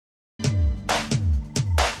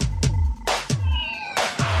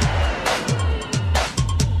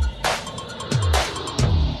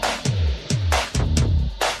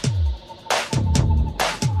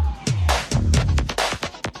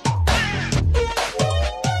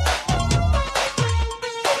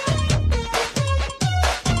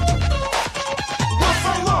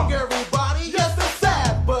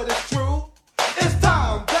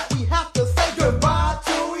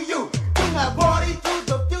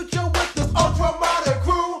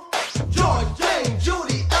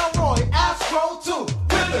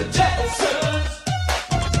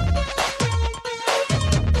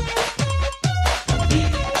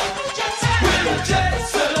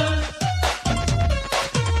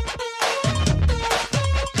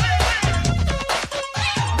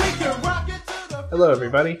Hello,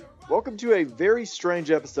 everybody. Welcome to a very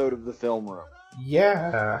strange episode of the Film Room.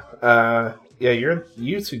 You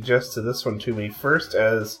suggested this one to me first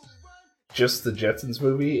as just the Jetsons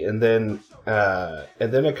movie, and then a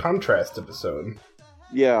contrast episode.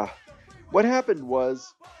 Yeah. What happened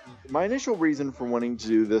was, my initial reason for wanting to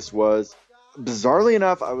do this was, bizarrely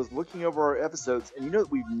enough, I was looking over our episodes, and you know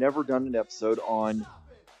that we've never done an episode on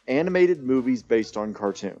animated movies based on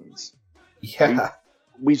cartoons. Yeah.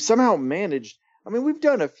 We've somehow managed, we've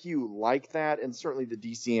done a few like that, and certainly the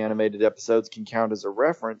DC animated episodes can count as a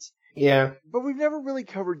reference. Yeah. But we've never really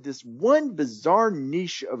covered this one bizarre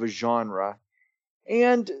niche of a genre.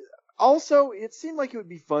 And also, it seemed like it would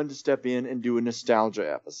be fun to step in and do a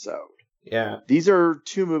nostalgia episode. Yeah. These are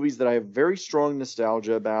two movies that I have very strong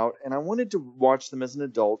nostalgia about, and I wanted to watch them as an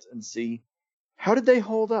adult and see how did they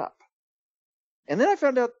hold up. And then I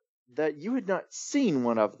found out that you had not seen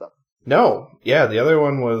one of them. No. Yeah, the other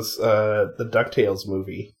one was the DuckTales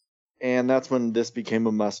movie. And that's when this became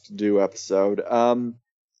a must-do episode.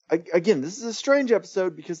 Again, this is a strange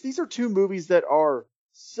episode because these are two movies that are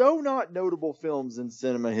so not notable films in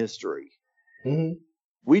cinema history. Mm-hmm.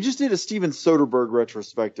 We just did a Steven Soderbergh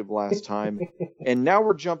retrospective last time, and now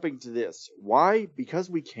we're jumping to this. Why? Because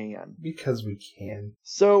we can. Because we can.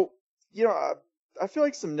 So, I feel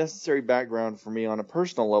like some necessary background for me on a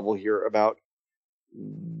personal level here about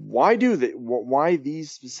why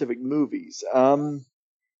these specific movies.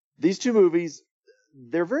 These two movies,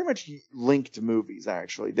 they're very much linked movies,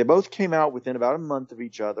 actually. They both came out within about a month of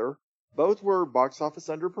each other. Both were box office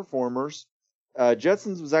underperformers.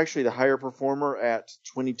 Jetsons was actually the higher performer at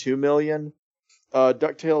 $22 million.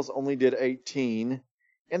 DuckTales only did 18.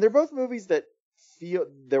 And they're both movies that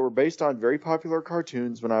were based on very popular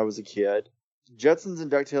cartoons when I was a kid. Jetsons and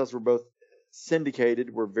DuckTales were both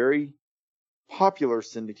were very popular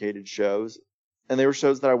syndicated shows. And they were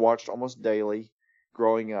shows that I watched almost daily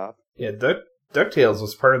growing up. Yeah, DuckTales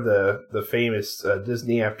was part of the famous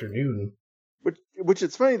Disney Afternoon. Which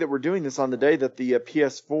it's funny that we're doing this on the day that the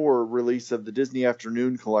PS4 release of the Disney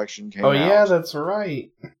Afternoon collection came out. Oh yeah, that's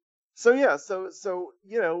right. So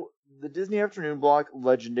the Disney Afternoon block,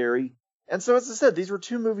 legendary. And so as I said, these were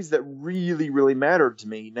two movies that really, really mattered to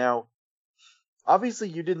me. Now, obviously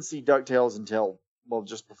you didn't see DuckTales until,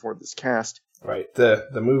 just before this cast. Right, the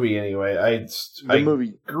movie anyway. I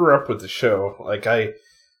grew up with the show. Like I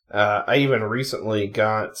even recently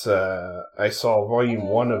I saw volume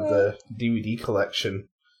 1 of the DVD collection.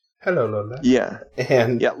 Hello, Lola. Yeah.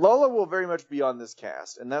 And Lola will very much be on this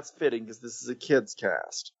cast, and that's fitting because this is a kid's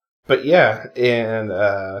cast. But yeah, and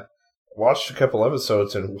watched a couple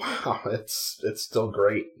episodes, and wow, it's still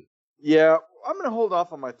great. Yeah, I'm going to hold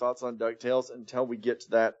off on my thoughts on DuckTales until we get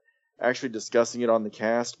to that, actually discussing it on the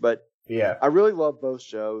cast, but yeah, I really love both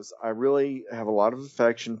shows. I really have a lot of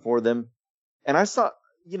affection for them. And I saw,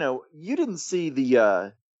 you didn't see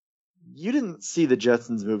the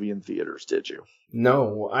Jetsons movie in theaters, did you?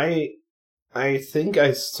 No, I think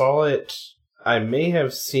I saw it. I may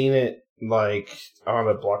have seen it like on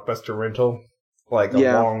a Blockbuster rental, like a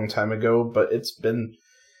long time ago. But it's been.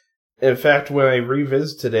 In fact, when I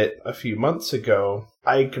revisited it a few months ago,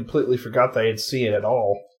 I completely forgot that I had seen it at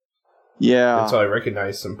all. Yeah. Until I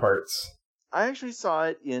recognized some parts. I actually saw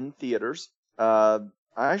it in theaters. I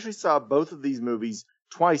actually saw both of these movies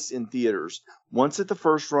twice in theaters. Once at the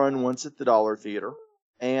first run, once at the Dollar Theater.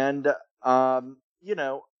 And, I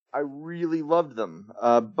really loved them.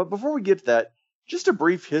 But before we get to that, just a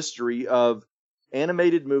brief history of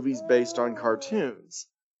animated movies based on cartoons.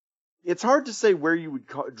 It's hard to say where you would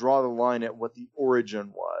draw the line at what the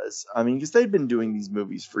origin was. Because they'd been doing these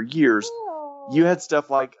movies for years. You had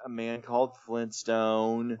stuff like A Man Called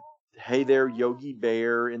Flintstone, Hey There, Yogi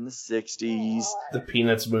Bear in the 60s. The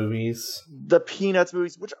Peanuts movies.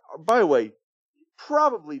 Which, by the way,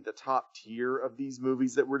 probably the top tier of these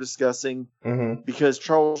movies that we're discussing. Mm-hmm. Because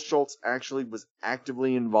Charles Schultz actually was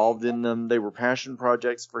actively involved in them. They were passion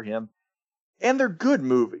projects for him. And they're good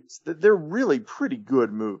movies. They're really pretty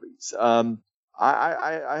good movies.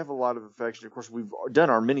 I have a lot of affection. Of course, we've done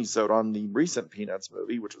our mini-sode on the recent Peanuts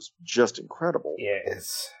movie, which was just incredible.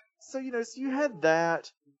 Yes. So, so you had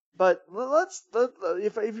that. But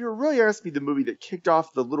if you're really asking me the movie that kicked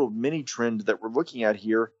off the little mini trend that we're looking at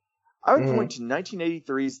here, I would point to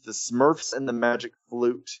 1983's The Smurfs and the Magic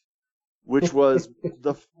Flute, which was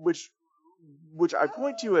which I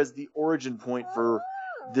point to as the origin point for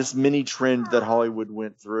this mini trend that Hollywood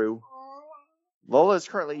went through. Lola is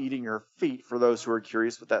currently eating her feet, for those who are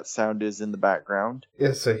curious what that sound is in the background.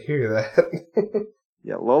 Yes, I hear that.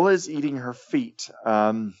 Yeah, Lola is eating her feet,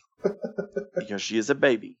 because she is a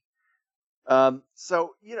baby.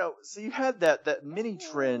 So you had that mini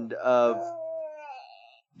trend of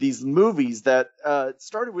these movies that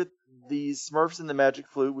started with the Smurfs and the Magic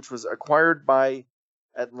Flute, which was acquired by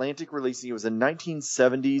Atlantic Releasing. It was a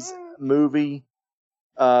 1970s movie,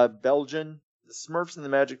 Belgian. The Smurfs and the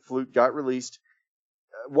Magic Flute got released.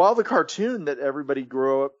 While the cartoon that everybody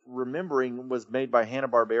grew up remembering was made by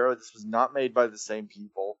Hanna-Barbera, this was not made by the same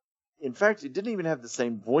people. In fact, it didn't even have the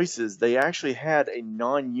same voices. They actually had a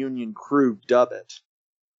non-union crew dub it.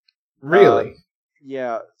 Really?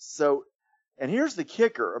 Yeah. So, and here's the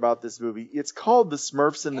kicker about this movie. It's called The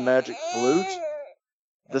Smurfs and the Magic Flute.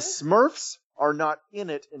 The Smurfs are not in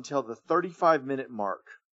it until the 35-minute mark.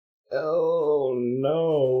 Oh,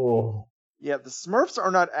 no. Yeah, the Smurfs are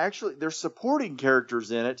not actually... They're supporting characters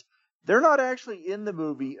in it. They're not actually in the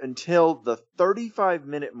movie until the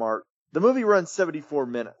 35-minute mark. The movie runs 74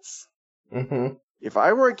 minutes. Mm-hmm. If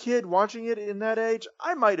I were a kid watching it in that age,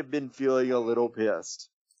 I might have been feeling a little pissed.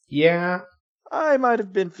 Yeah. I might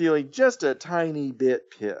have been feeling just a tiny bit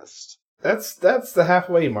pissed. That's the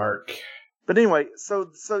halfway mark. But anyway, so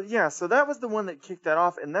that was the one that kicked that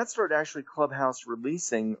off, and that started actually Clubhouse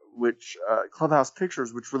releasing, Clubhouse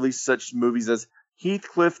Pictures, which released such movies as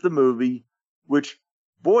Heathcliff the Movie, which,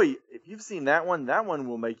 boy, if you've seen that one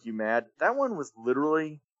will make you mad. That one was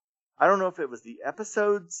literally, I don't know if it was the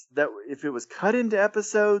episodes, if it was cut into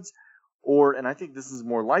episodes, and I think this is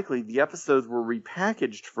more likely, the episodes were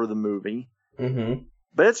repackaged for the movie. Mm-hmm.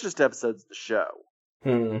 But it's just episodes of the show.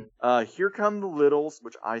 Hmm. Here Come the Littles,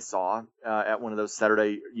 which I saw at one of those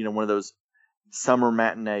Saturday, one of those summer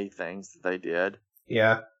matinee things that they did.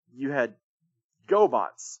 Yeah. You had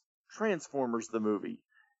GoBots, Transformers the movie,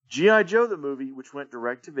 G.I. Joe the movie, which went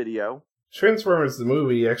direct to video. Transformers the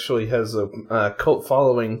movie actually has a cult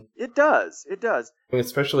following. It does.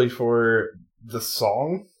 Especially for the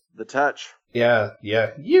song. The touch. Yeah.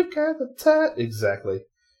 You got the touch. Exactly.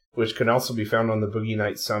 Which can also be found on the Boogie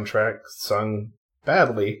Nights soundtrack, sung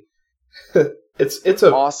badly. It's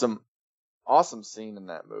a awesome scene in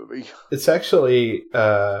that movie. It's actually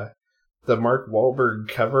the Mark Wahlberg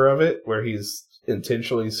cover of it, where he's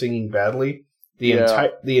intentionally singing badly.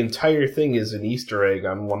 The entire thing is an Easter egg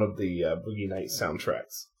on one of the Boogie Nights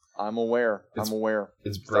soundtracks. I'm aware. It's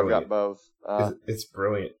brilliant. I've got both. It's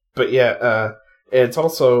brilliant. But yeah, it's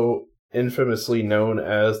also infamously known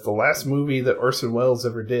as the last movie that Orson Welles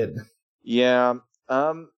ever did. Yeah.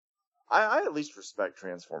 I at least respect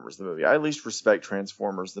Transformers the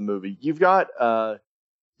movie. You've got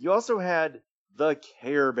you also had the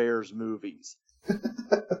Care Bears movies.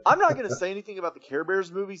 I'm not going to say anything about the Care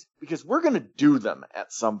Bears movies because we're going to do them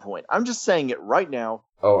at some point. I'm just saying it right now.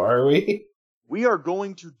 Oh, are we? We are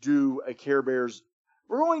going to do a Care Bears.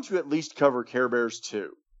 We're going to at least cover Care Bears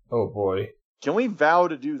 2. Oh boy. Can we vow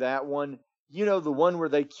to do that one? The one where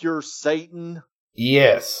they cure Satan?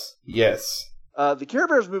 Yes. The Care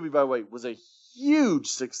Bears movie, by the way, was a huge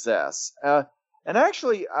success. And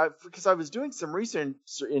actually, because I was doing some research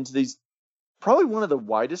into these, probably one of the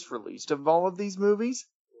widest released of all of these movies.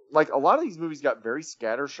 Like, a lot of these movies got very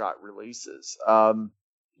scattershot releases.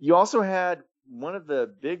 You also had one of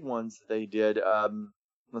the big ones that they did,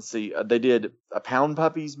 they did a Pound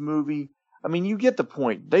Puppies movie. I mean, you get the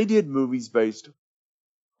point. They did movies based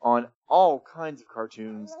on all kinds of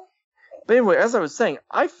cartoons. But anyway, as I was saying,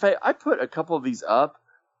 I put a couple of these up,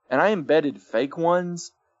 and I embedded fake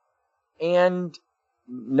ones, and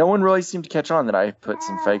no one really seemed to catch on that I put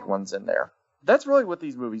some fake ones in there. That's really what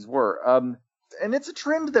these movies were. And it's a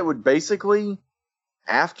trend that would basically,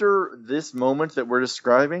 after this moment that we're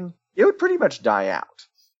describing, it would pretty much die out.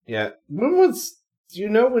 Yeah. Do you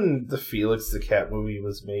know when the Felix the Cat movie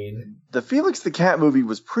was made? The Felix the Cat movie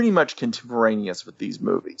was pretty much contemporaneous with these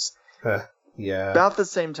movies. Yeah. About the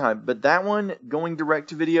same time. But that one, going direct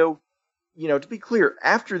to video, to be clear,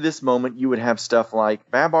 after this moment, you would have stuff like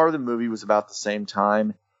Babar the movie was about the same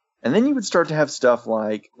time. And then you would start to have stuff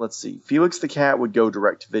like, Felix the Cat would go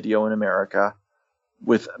direct to video in America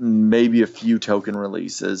with maybe a few token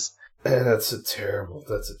releases. That's a terrible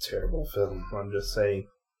film, I'm just saying.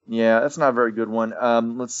 Yeah, that's not a very good one.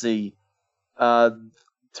 Tom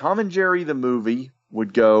and Jerry the movie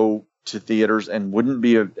would go to theaters and wouldn't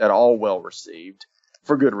be at all well received.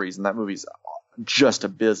 For good reason. That movie's just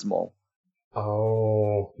abysmal.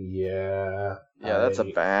 Oh, yeah. Yeah, that's a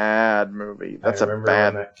bad movie. I remember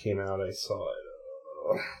when that came out, I saw it.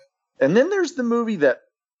 Oh. And then there's the movie that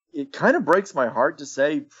it kind of breaks my heart to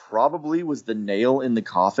say probably was the nail in the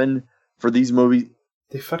coffin for these movies.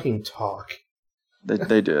 They fucking talk.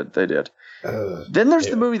 They did. Then there's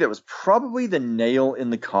the movie that was probably the nail in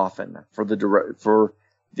the coffin for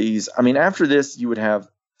these. I mean, after this, you would have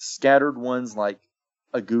scattered ones like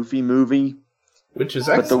a Goofy movie, which is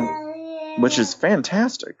excellent. Which is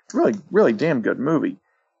fantastic. Really, really damn good movie.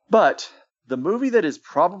 But the movie that is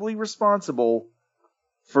probably responsible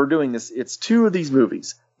for doing this, it's two of these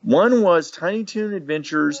movies. One was Tiny Toon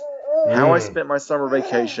Adventures, How I Spent My Summer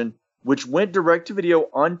Vacation, which went direct to video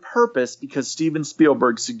on purpose because Steven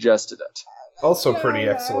Spielberg suggested it. Also pretty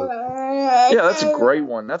excellent. Yeah, that's a great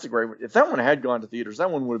one. That's a great one. If that one had gone to theaters,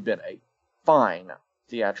 that one would have been a fine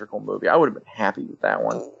theatrical movie. I would have been happy with that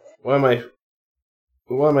one. One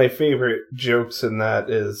of my favorite jokes in that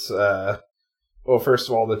is, well, first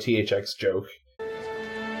of all, the THX joke.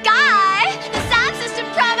 Guy, the sound system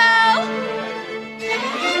promo!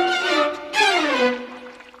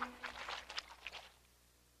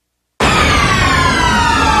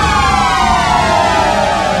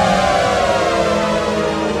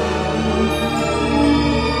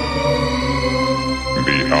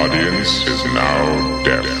 The audience is now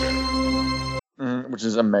deaf. Which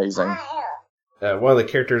is amazing. One of the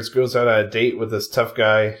characters goes out on a date with this tough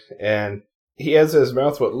guy, and he has in his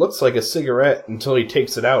mouth what looks like a cigarette until he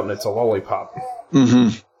takes it out and it's a lollipop.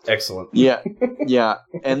 Mm-hmm. Excellent. Yeah, yeah.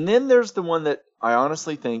 And then there's the one that I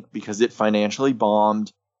honestly think, because it financially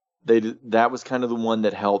bombed, that was kind of the one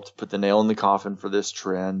that helped put the nail in the coffin for this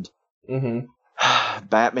trend. Mm-hmm.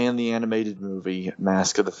 Batman the Animated Movie,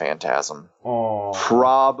 Mask of the Phantasm. Aww.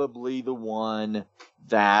 Probably the one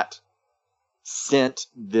that sent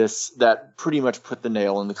this, that pretty much put the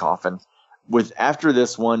nail in the coffin. After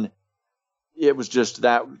this one, it was just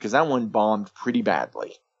that, because that one bombed pretty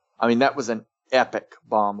badly. I mean, that was an epic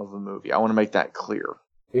bomb of a movie. I want to make that clear.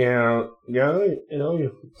 Yeah, it only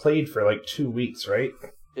played for like 2 weeks, right?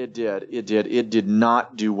 It did. It did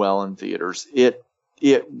not do well in theaters. It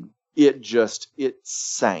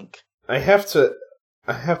sank. I have to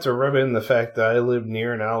rub in the fact that I live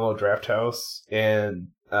near an Alamo Draft House, and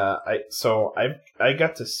I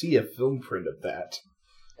got to see a film print of that.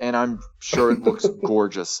 And I'm sure it looks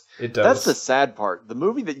gorgeous. It does. That's the sad part. The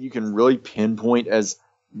movie that you can really pinpoint as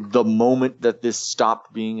the moment that this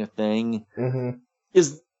stopped being a thing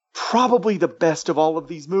is probably the best of all of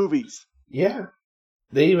these movies. Yeah.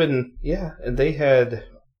 And they had,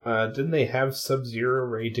 didn't they have Sub-Zero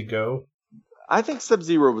ready to go? I think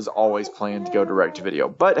Sub-Zero was always planned to go direct to video,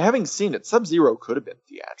 but having seen it, Sub-Zero could have been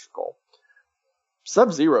theatrical.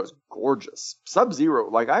 Sub-Zero's gorgeous.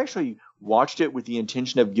 Sub-Zero, I actually watched it with the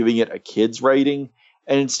intention of giving it a kid's rating,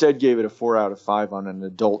 and instead gave it a 4 out of 5 on an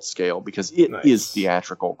adult scale, because it is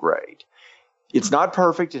theatrical grade. It's not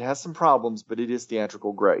perfect, it has some problems, but it is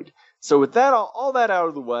theatrical grade. So with that, all that out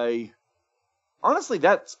of the way, honestly,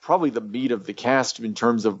 that's probably the meat of the cast in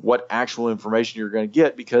terms of what actual information you're going to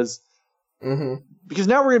get, because now we're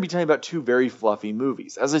going to be talking about two very fluffy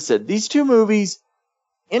movies. As I said, these two movies,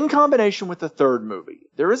 in combination with the third movie,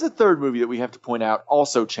 there is a third movie that we have to point out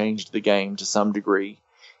also changed the game to some degree,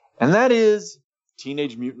 and that is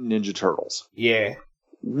Teenage Mutant Ninja Turtles. Yeah.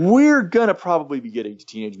 We're going to probably be getting to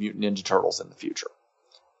Teenage Mutant Ninja Turtles in the future.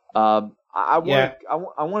 I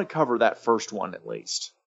want to cover that first one at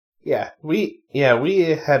least. Yeah, we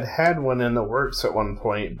had one in the works at one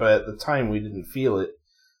point, but at the time we didn't feel it.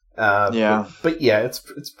 But yeah,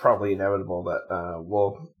 it's probably inevitable that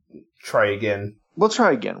we'll try again. We'll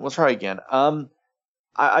try again.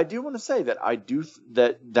 I do want to say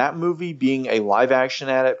that that movie being a live action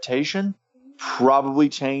adaptation probably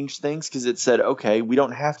changed things, because it said, okay, we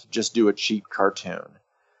don't have to just do a cheap cartoon.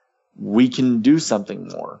 We can do something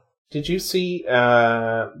more. Did you see,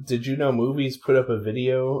 did you know Movies put up a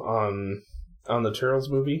video on the Turtles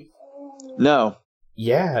movie? No.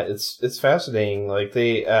 Yeah, it's fascinating.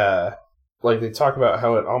 They talk about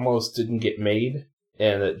how it almost didn't get made,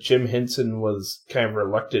 and that Jim Henson was kind of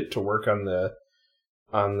reluctant to work on the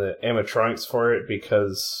animatronics for it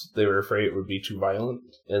because they were afraid it would be too violent,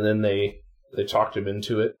 and then they talked him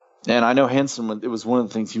into it. And I know Henson, it was one of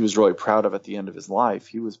the things he was really proud of at the end of his life.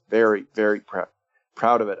 He was very, very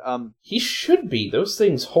proud of it. He should be. Those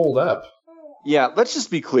things hold up. Yeah, let's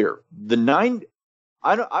just be clear.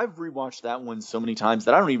 I've rewatched that one so many times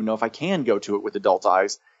that I don't even know if I can go to it with adult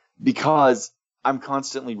eyes, because I'm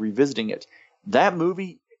constantly revisiting it. That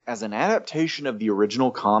movie, as an adaptation of the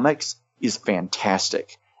original comics, is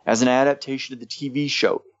fantastic. As an adaptation of the TV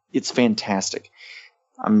show, it's fantastic.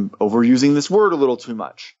 I'm overusing this word a little too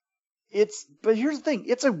much. But here's the thing,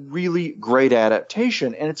 it's a really great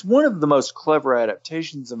adaptation, and it's one of the most clever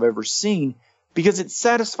adaptations I've ever seen, because it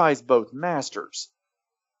satisfies both masters.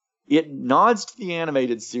 It nods to the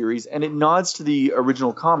animated series, and it nods to the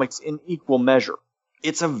original comics in equal measure.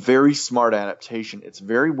 It's a very smart adaptation. It's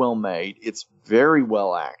very well made. It's very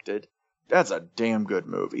well acted. That's a damn good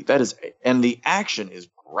movie. And the action is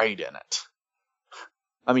great in it.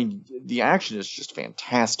 I mean, the action is just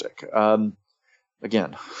fantastic.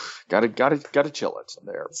 Again, gotta chill it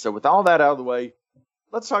there. So with all that out of the way,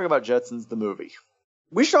 let's talk about Jetsons the movie.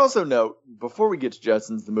 We should also note, before we get to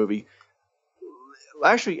Jetsons the movie,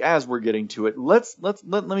 actually, as we're getting to it, let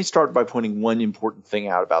me start by pointing one important thing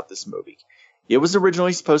out about this movie. It was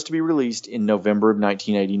originally supposed to be released in November of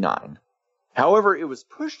 1989. However, it was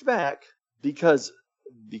pushed back because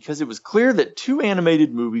it was clear that 2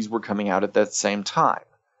 animated movies were coming out at that same time,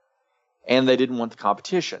 and they didn't want the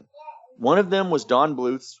competition. One of them was Don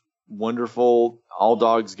Bluth's wonderful All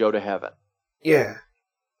Dogs Go to Heaven. Yeah.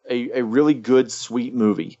 A really good, sweet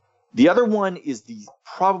movie. The other one is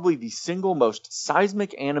probably the single most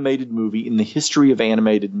seismic animated movie in the history of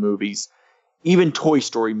animated movies. Even Toy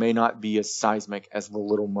Story may not be as seismic as The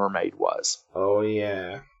Little Mermaid was. Oh,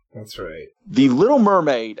 yeah. That's right. The Little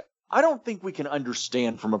Mermaid, I don't think we can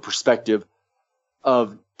understand from a perspective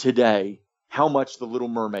of today how much The Little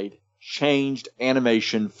Mermaid changed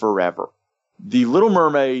animation forever. The Little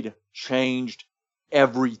Mermaid changed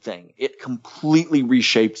everything. It completely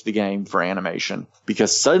reshaped the game for animation,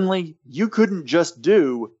 because suddenly you couldn't just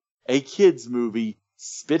do a kids movie,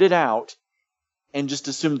 spit it out, and just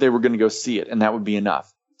assume they were going to go see it, and that would be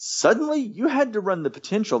enough. Suddenly you had to run the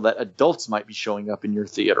potential that adults might be showing up in your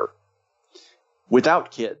theater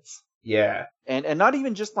without kids. Yeah. And not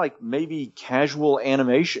even just like maybe casual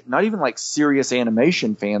animation, not even like serious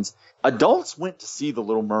animation fans. Adults went to see The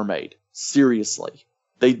Little Mermaid. Seriously.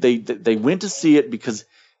 They went to see it because,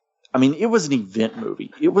 I mean, it was an event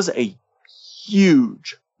movie. It was a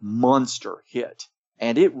huge monster hit,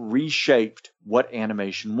 and it reshaped what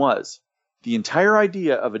animation was. The entire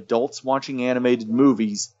idea of adults watching animated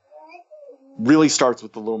movies really starts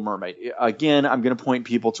with The Little Mermaid. Again, I'm going to point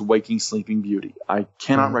people to Waking Sleeping Beauty. I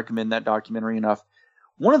cannot recommend that documentary enough.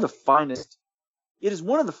 It is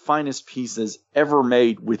one of the finest pieces ever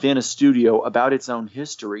made within a studio about its own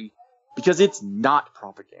history, because it's not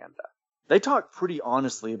propaganda. They talk pretty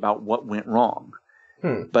honestly about what went wrong.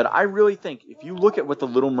 But I really think if you look at what The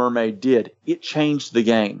Little Mermaid did, it changed the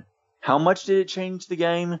game. How much did it change the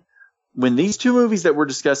game? When these 2 movies that we're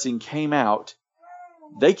discussing came out,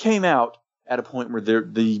 they came out at a point where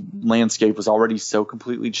the landscape was already so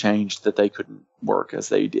completely changed that they couldn't work as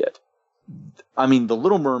they did. I mean, The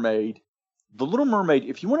Little Mermaid,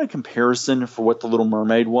 if you want a comparison for what The Little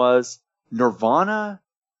Mermaid was, Nirvana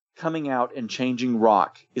coming out and changing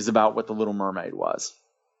rock is about what The Little Mermaid was.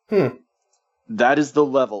 That is the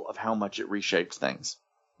level of how much it reshaped things.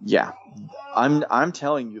 Yeah, I'm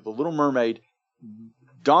telling you, The Little Mermaid,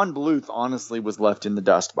 Don Bluth honestly was left in the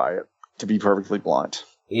dust by it, to be perfectly blunt.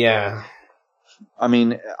 Yeah. I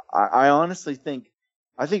mean, I honestly think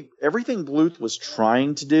everything Bluth was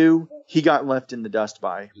trying to do, he got left in the dust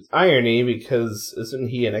by. Irony, because isn't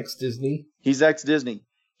he an ex-Disney? He's ex-Disney.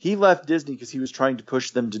 He left Disney because he was trying to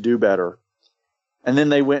push them to do better. And then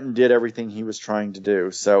they went and did everything he was trying to do.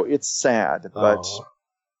 So it's sad, but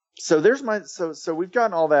so we've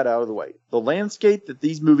gotten all that out of the way. The landscape that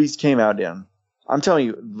these movies came out in, I'm telling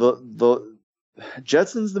you, the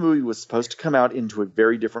Jetsons the movie was supposed to come out into a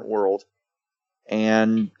very different world,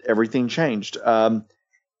 and everything changed.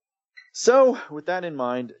 So with that in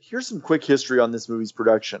mind, here's some quick history on this movie's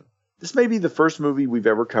production. This may be the first movie we've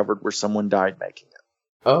ever covered where someone died making it.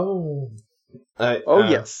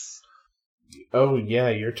 Yes. Oh, yeah,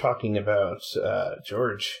 you're talking about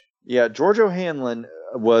George. Yeah, George O'Hanlon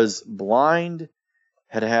was blind,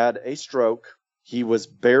 had a stroke. He was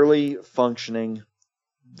barely functioning.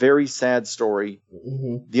 Very sad story.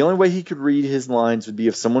 Mm-hmm. The only way he could read his lines would be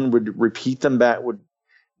if someone would repeat them back, would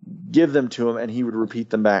give them to him, and he would repeat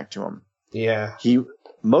them back to him. Yeah. You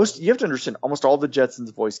have to understand, almost all the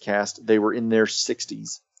Jetsons voice cast, they were in their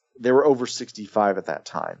 60s. They were over 65 at that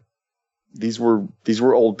time. These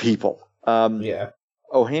were old people. Yeah.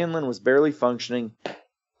 O'Hanlon was barely functioning.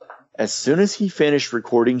 As soon as he finished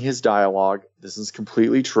recording his dialogue, this is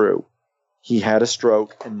completely true, he had a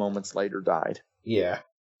stroke and moments later died. Yeah.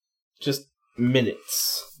 Just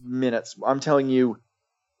minutes. I'm telling you,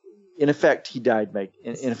 in effect, he died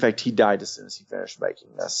as soon as he finished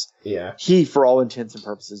making this. Yeah. He, for all intents and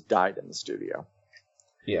purposes, died in the studio.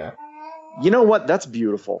 Yeah. You know what? That's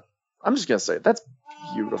beautiful. I'm just going to say it. That's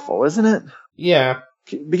beautiful, isn't it? Yeah.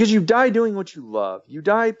 Because you die doing what you love. You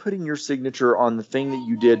die putting your signature on the thing that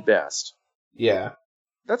you did best. Yeah.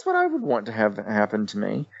 That's what I would want to have happen to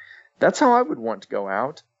me. That's how I would want to go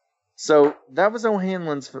out. So that was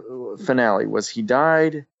O'Hanlon's finale, was he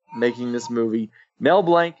died making this movie. Mel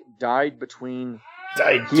Blanc died between...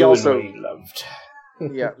 Died doing what he loved.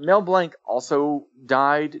 Yeah, Mel Blanc also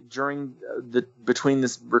died during between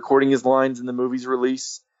this recording his lines and the movie's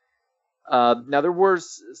release. Now there were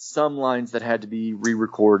some lines that had to be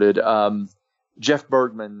re-recorded. Jeff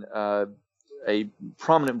Bergman, a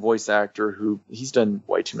prominent voice actor who he's done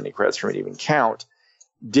way too many credits for me to even count,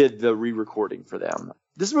 did the re-recording for them.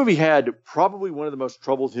 This movie had probably one of the most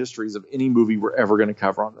troubled histories of any movie we're ever going to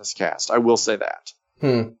cover on this cast. I will say that.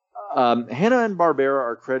 Hanna and Barbera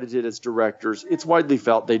are credited as directors. It's widely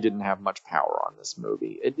felt they didn't have much power on this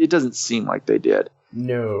movie. It doesn't seem like they did.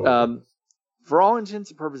 No. For all intents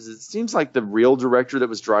and purposes, it seems like the real director that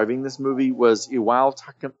was driving this movie was Iwao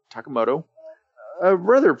Takamoto, a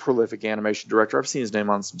rather prolific animation director. I've seen his name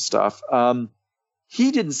on some stuff.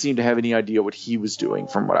 He didn't seem to have any idea what he was doing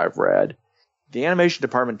from what I've read. The animation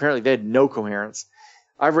department, apparently they had no coherence.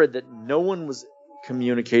 I've read that no one was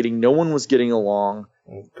communicating, no one was getting along.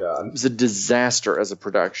 Oh, God. It was a disaster as a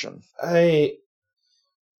production. I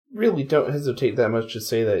really don't hesitate that much to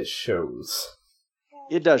say that it shows.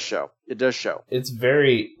 It does show. It does show. It's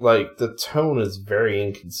very, like, the tone is very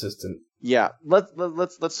inconsistent. Yeah,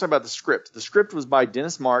 let's talk about the script. The script was by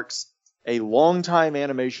Dennis Marks, a longtime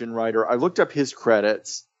animation writer. I looked up his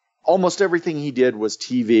credits. Almost everything he did was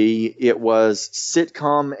TV. It was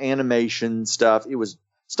sitcom animation stuff. It was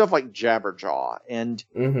stuff like Jabberjaw. And,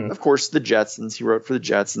 of course, the Jetsons. He wrote for the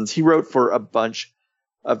Jetsons. He wrote for a bunch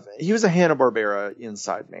of... He was a Hanna-Barbera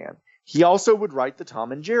inside man. He also would write the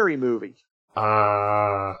Tom and Jerry movie.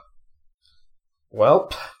 Welp.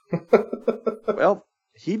 Well,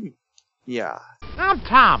 yeah. I'm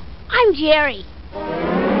Tom. I'm Jerry.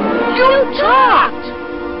 You talked!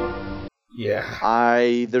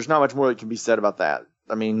 Yeah. There's not much more that can be said about that.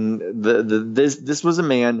 I mean, this was a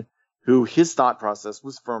man who his thought process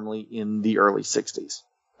was firmly in the early 60s.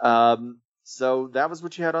 So that was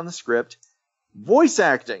what you had on the script. Voice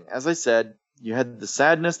acting, as I said, you had the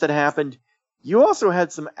sadness that happened. You also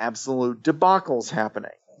had some absolute debacles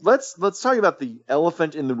happening. Let's talk about the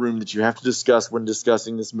elephant in the room that you have to discuss when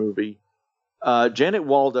discussing this movie. Janet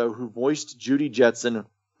Waldo, who voiced Judy Jetson,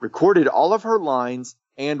 recorded all of her lines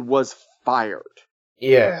and was fired.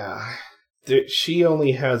 Yeah. She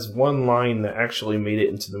only has one line that actually made it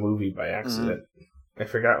into the movie by accident. I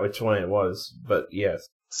forgot which one it was, but yes.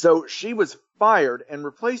 So she was fired and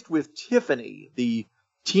replaced with Tiffany, the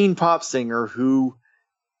teen pop singer who,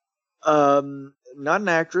 not an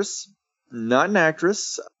actress.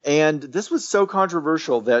 And this was so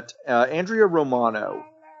controversial that Andrea Romano,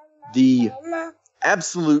 the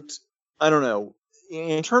absolute, I don't know,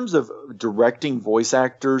 in terms of directing voice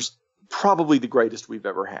actors, probably the greatest we've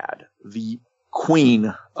ever had. The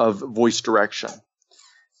queen of voice direction.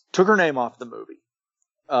 Took her name off the movie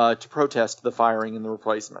to protest the firing and the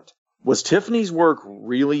replacement. Was Tiffany's work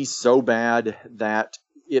really so bad that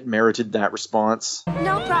it merited that response?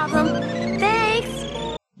 No problem.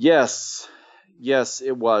 Thanks. Yes,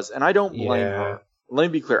 it was. And I don't blame her. Let me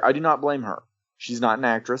be clear. I do not blame her. She's not an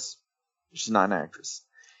actress.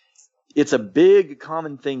 It's a big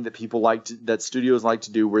common thing that that studios like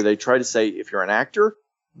to do, where they try to say, if you're an actor,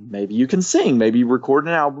 maybe you can sing, maybe you record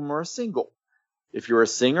an album or a single. If you're a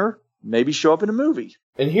singer, maybe show up in a movie.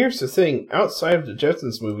 And here's the thing, outside of the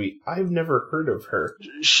Jetsons movie, I've never heard of her.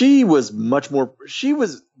 The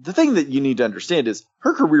thing that you need to understand is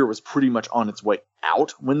her career was pretty much on its way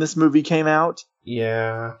out when this movie came out.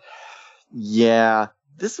 Yeah. Yeah.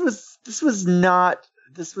 This was not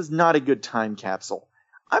a good time capsule.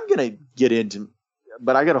 I'm going to get into,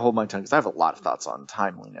 but I got to hold my tongue because I have a lot of thoughts on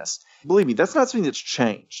timeliness. Believe me, that's not something that's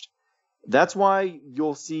changed. That's why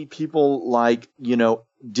you'll see people like,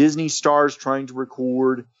 Disney stars trying to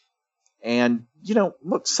record. And,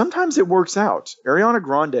 look, sometimes it works out. Ariana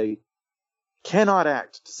Grande cannot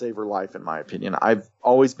act to save her life, in my opinion. I've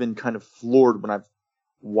always been kind of floored when I've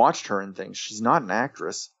watched her in things. She's not an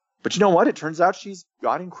actress. But you know what? It turns out she's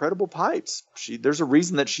got incredible pipes. There's a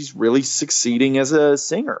reason that she's really succeeding as a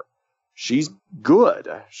singer. She's good.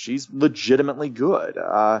 She's legitimately good.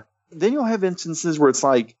 Then you'll have instances where it's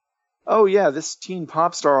like, oh yeah, this teen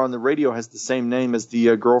pop star on the radio has the same name as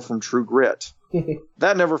the girl from True Grit.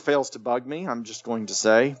 That never fails to bug me, I'm just going to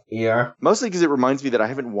say. Yeah. Mostly because it reminds me that I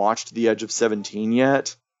haven't watched The Edge of 17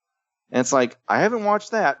 yet. And it's like, I haven't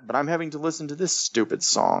watched that, but I'm having to listen to this stupid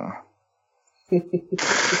song.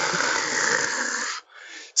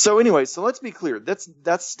 So anyway, so let's be clear.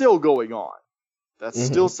 That's still going on. That's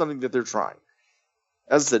still something that they're trying.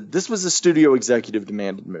 As I said, this was a studio executive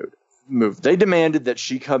demanded move. They demanded that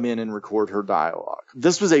she come in and record her dialogue.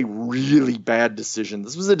 This was a really bad decision.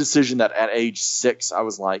 This was a decision that at age 6, I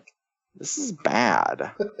was like, this is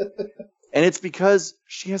bad. And it's because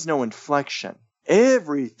she has no inflection.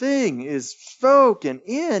 Everything is spoken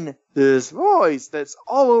in this voice that's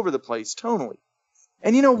all over the place tonally.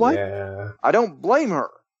 And you know what? Yeah. I don't blame her.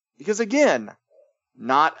 Because again,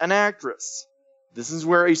 not an actress. This is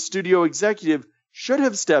where a studio executive should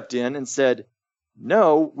have stepped in and said,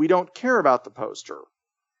 no, we don't care about the poster.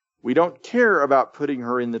 We don't care about putting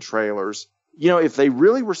her in the trailers. You know, if they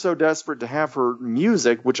really were so desperate to have her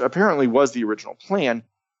music, which apparently was the original plan,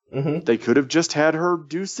 they could have just had her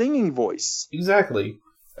do singing voice. Exactly.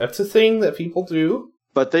 That's a thing that people do.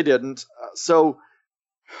 But they didn't. So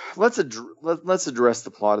let's address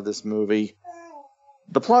the plot of this movie.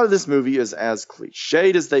 The plot of this movie is as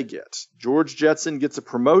cliched as they get. George Jetson gets a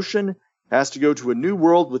promotion, has to go to a new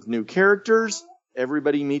world with new characters.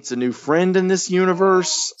 Everybody meets a new friend in this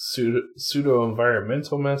universe.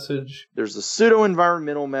 Pseudo-environmental message. There's a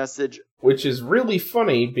pseudo-environmental message. Which is really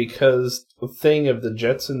funny because the thing of the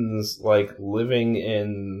Jetsons, like, living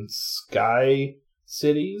in sky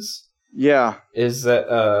cities... Yeah. Is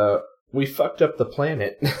that, we fucked up the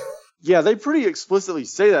planet. Yeah, they pretty explicitly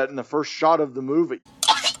say that in the first shot of the movie.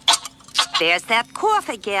 There's that cough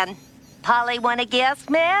again. Polly, wanna guess,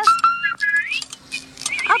 miss?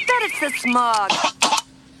 I'll bet it's the smog.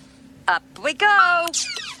 Up we go.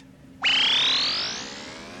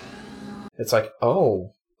 It's like,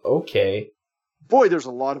 oh, okay. Boy, there's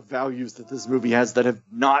a lot of values that this movie has that have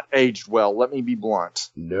not aged well. Let me be blunt.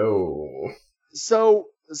 No. So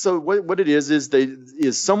what it is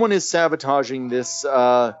someone is sabotaging this.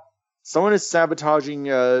 Someone is sabotaging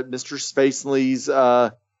Mr. Spacely's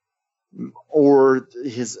or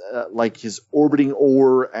his his orbiting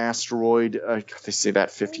ore asteroid. They say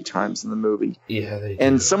that 50 times in the movie. Yeah, they do.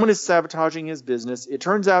 And someone is sabotaging his business. It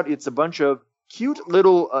turns out it's a bunch of cute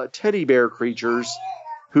little teddy bear creatures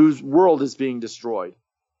whose world is being destroyed.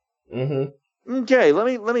 Mm-hmm. Okay,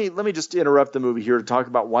 let me just interrupt the movie here to talk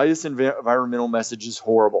about why this environmental message is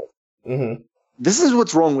horrible. Mm-hmm. This is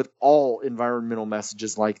what's wrong with all environmental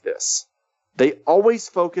messages like this. They always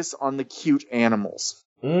focus on the cute animals.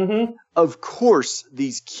 Mm-hmm. Of course,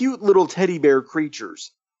 these cute little teddy bear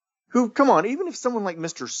creatures, who, come on, even if someone like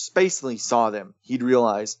Mr. Spacely saw them, he'd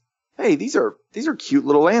realize, hey, these are cute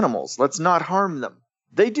little animals. Let's not harm them.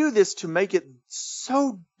 They do this to make it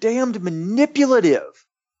so damned manipulative.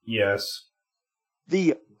 Yes.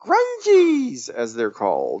 The grungies, as they're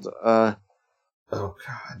called. Oh, God.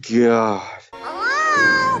 God. Hello?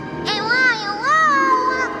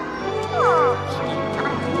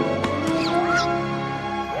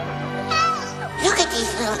 Look at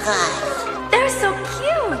these little guys. They're so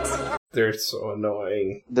cute. They're so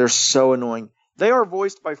annoying. They're so annoying. They are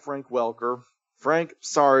voiced by Frank Welker. Frank,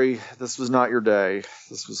 sorry, this was not your day.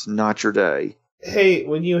 This was not your day. Hey,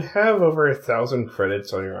 when you have over 1,000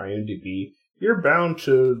 credits on your IMDb, you're bound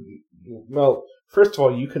to... Well, first of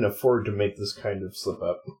all, you can afford to make this kind of slip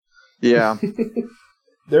up. Yeah.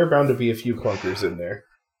 There are bound to be a few clunkers in there.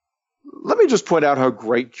 Let me just point out how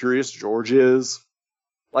great Curious George is.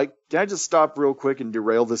 Like, can I just stop real quick and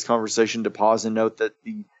derail this conversation to pause and note that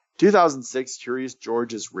the 2006 Curious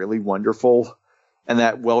George is really wonderful, and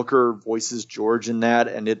that Welker voices George in that,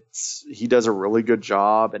 and he does a really good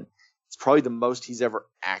job, and it's probably the most he's ever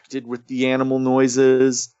acted with the animal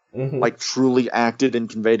noises, like truly acted and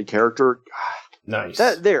conveyed a character. Nice.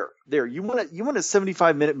 There. You want a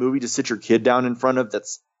 75-minute movie to sit your kid down in front of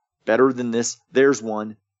that's better than this? There's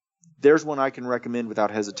one. There's one I can recommend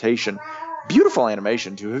without hesitation. Beautiful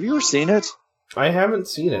animation, too. Have you ever seen it? I haven't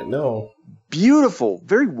seen it, no. Beautiful.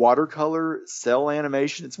 Very watercolor cell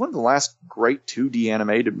animation. It's one of the last great 2D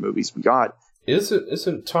animated movies we got.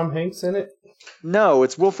 Isn't Tom Hanks in it? No,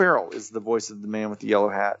 it's Will Ferrell is the voice of the man with the yellow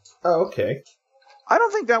hat. Oh, okay. I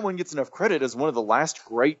don't think that one gets enough credit as one of the last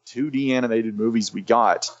great 2D animated movies we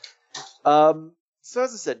got. So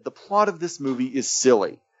as I said, the plot of this movie is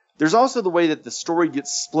silly. There's also the way that the story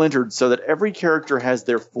gets splintered so that every character has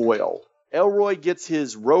their foil. Elroy gets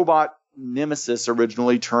his robot nemesis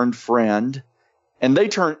originally turned friend, and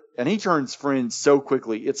he turns friend so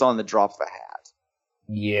quickly it's on the drop of a hat.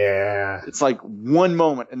 Yeah. It's like one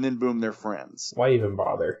moment and then boom, they're friends. Why even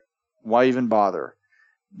bother? Why even bother?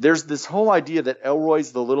 There's this whole idea that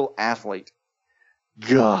Elroy's the little athlete.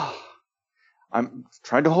 Gah. I'm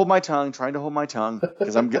trying to hold my tongue,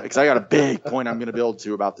 because I got a big point I'm going to build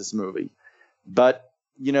to about this movie. But,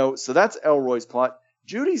 so that's Elroy's plot.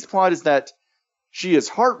 Judy's plot is that she is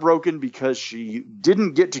heartbroken because she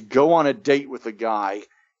didn't get to go on a date with a guy.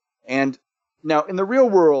 And now in the real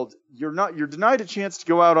world, you're denied a chance to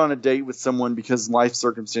go out on a date with someone because life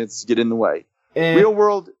circumstances get in the way. Real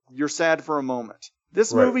world, you're sad for a moment.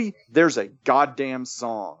 This movie, there's a goddamn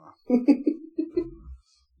song.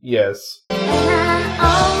 Yes. And I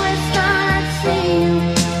always thought I'd see you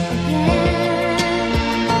again.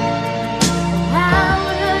 How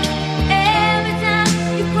would every time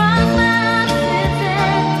you cross my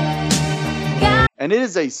city? And it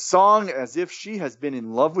is a song as if she has been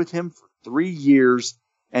in love with him for 3 years,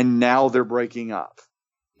 and now they're breaking up.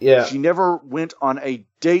 Yeah. She never went on a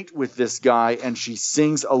date with this guy, and she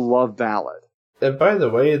sings a love ballad. And by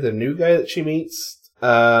the way, the new guy that she meets, if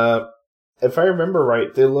I remember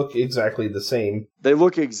right, they look exactly the same. They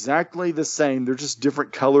look exactly the same. They're just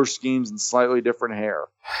different color schemes and slightly different hair.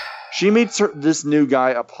 She meets this new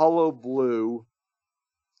guy, Apollo Blue.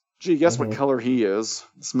 Gee, guess what color he is?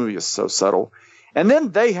 This movie is so subtle. And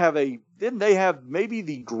then they have maybe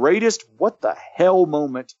the greatest what the hell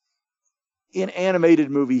moment in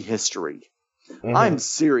animated movie history. I'm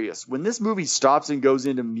serious. When this movie stops and goes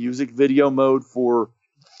into music video mode for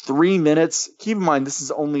 3 minutes, keep in mind this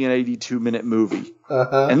is only an 82-minute movie.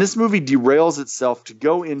 And this movie derails itself to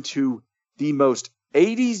go into the most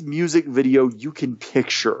 80s music video you can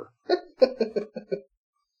picture.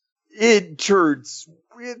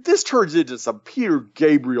 This turns into some Peter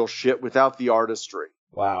Gabriel shit without the artistry.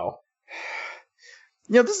 Wow.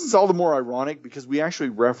 This is all the more ironic because we actually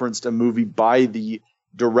referenced a movie by the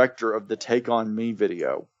director of the Take On Me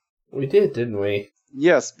video. We did, didn't we?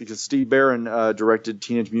 Yes, because Steve Barron directed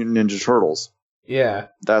Teenage Mutant Ninja Turtles. Yeah.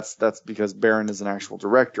 That's because Barron is an actual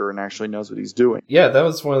director and actually knows what he's doing. Yeah, that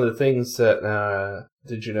was one of the things that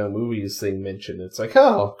Did You Know Movies thing mentioned. It's like,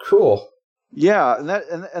 oh, cool. Yeah, and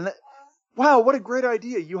that wow, what a great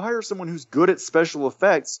idea. You hire someone who's good at special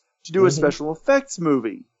effects to do a special effects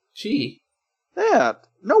movie. Gee. Yeah,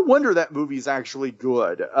 no wonder that movie's actually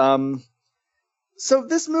good. So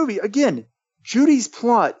this movie, again, Judy's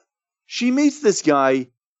plot. She meets this guy.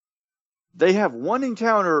 They have one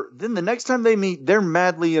encounter. Then the next time they meet, they're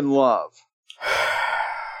madly in love.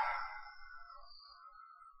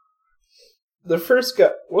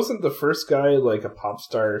 Wasn't the first guy like a pop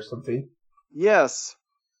star or something? Yes.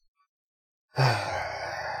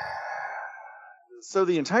 So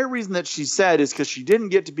the entire reason that she's sad is because she didn't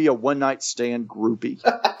get to be a one-night stand groupie.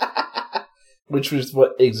 Which was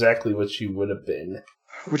exactly what she would have been.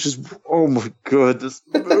 Which is, oh my god, this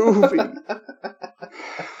movie.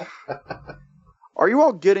 Are you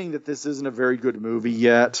all getting that this isn't a very good movie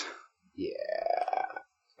yet? Yeah.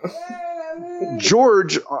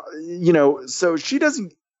 George, so she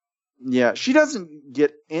doesn't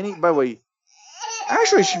get any, by the way,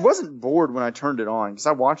 actually she wasn't bored when I turned it on, because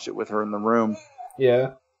I watched it with her in the room.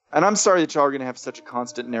 Yeah. And I'm sorry that y'all are going to have such a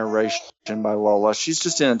constant narration by Lola. She's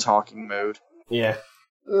just in a talking mood. Yeah.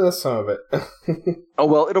 Some of it. Oh,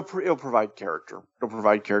 well, it'll provide character. It'll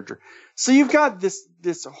provide character. So you've got this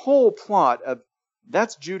whole plot of,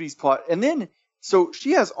 that's Judy's plot. And then, so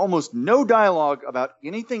she has almost no dialogue about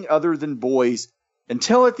anything other than boys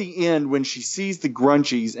until at the end when she sees the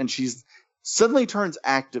Grunchies and she's suddenly turns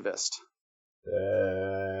activist.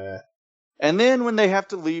 And then when they have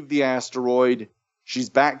to leave the asteroid, she's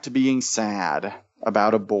back to being sad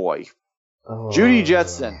about a boy. Oh. Judy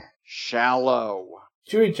Jetson, shallow.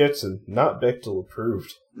 Judy Jetson, not Bechtel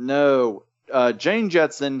approved. No. Jane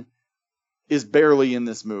Jetson is barely in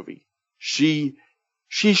this movie. She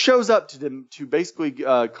shows up to basically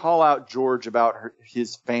call out George about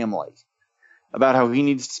his family. About how he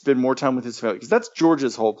needs to spend more time with his family. Because that's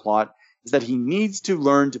George's whole plot, is that he needs to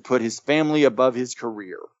learn to put his family above his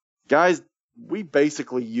career. Guys, we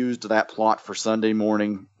basically used that plot for Sunday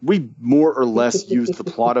morning. We more or less used the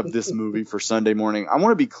plot of this movie for Sunday morning. I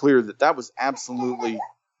want to be clear that was absolutely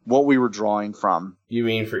what we were drawing from. You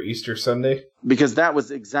mean for Easter Sunday? Because that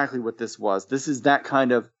was exactly what this was. This is that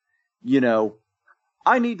kind of,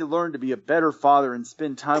 I need to learn to be a better father and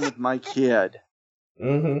spend time with my kid.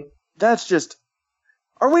 Mm-hmm. That's just,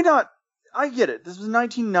 are we not, I get it. This was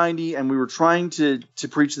 1990 and we were trying to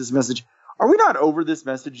preach this message. Are we not over this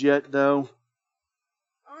message yet, though?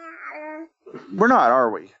 We're not,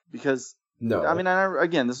 are we? Because, no. I mean,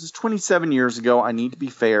 again, this was 27 years ago. I need to be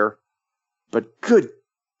fair. But good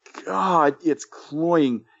God, it's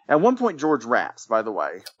cloying. At one point, George raps, by the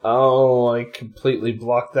way. Oh, I completely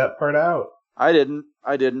blocked that part out. I didn't.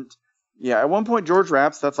 Yeah, at one point, George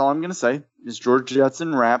raps. That's all I'm going to say. Is George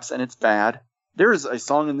Jetson raps, and it's bad. There is a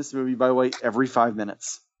song in this movie, by the way, every 5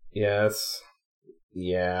 minutes. Yes.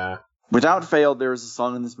 Yeah. Without fail, there is a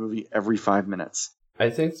song in this movie every 5 minutes. I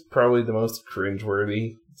think it's probably the most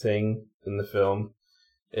cringeworthy thing in the film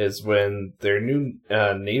is when their new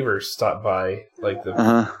neighbors stop by, like the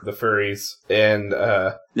furries, and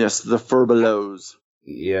yes, the Furbelows.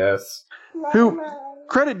 Yes. Who,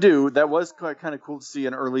 credit due, that was kind of cool to see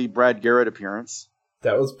an early Brad Garrett appearance.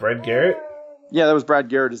 That was Brad Garrett? Yeah, that was Brad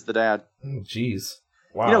Garrett as the dad. Oh, jeez.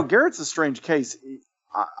 Wow. Garrett's a strange case.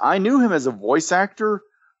 I knew him as a voice actor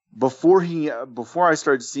before I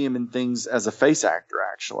started to see him in things as a face actor,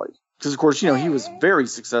 actually. Because, of course, he was very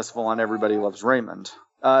successful on Everybody Loves Raymond.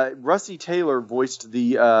 Rusty Taylor voiced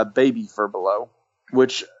the baby Furbelow,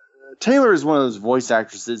 which Taylor is one of those voice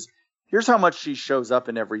actresses. Here's how much she shows up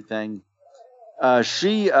in everything.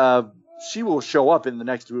 She will show up in the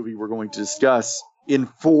next movie we're going to discuss in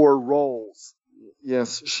 4 roles.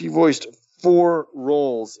 Yes, she voiced 4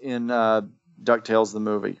 roles in DuckTales the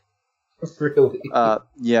movie. Really?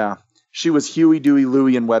 Yeah. She was Huey, Dewey,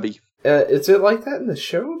 Louie, and Webby. Is it like that in the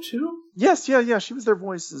show, too? Yes, yeah. She was their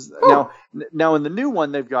voices. Oh. Now, in the new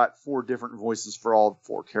one, they've got 4 different voices for all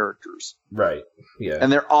 4 characters. Right, yeah.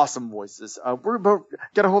 And they're awesome voices. We're got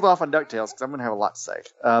to hold off on DuckTales because I'm going to have a lot to say.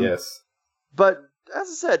 Yes. But, as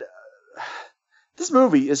I said, this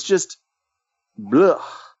movie is just... bleh.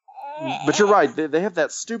 But you're right. They have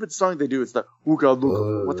that stupid song they do. It's the ooga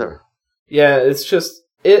booga. What the... Yeah, it's just...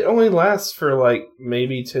 It only lasts for, like,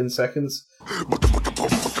 maybe 10 seconds.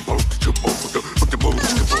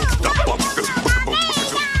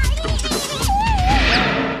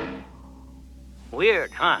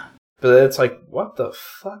 Weird, huh? But it's like, what the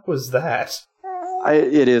fuck was that?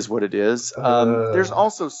 It is what it is. There's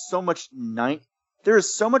also so much... There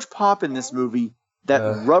is so much pop in this movie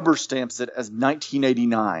that rubber stamps it as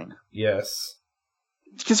 1989. Yes.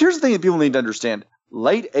 Because here's the thing that people need to understand.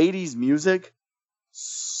 Late 80s music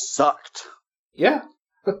sucked. Yeah.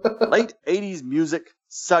 Late 80s music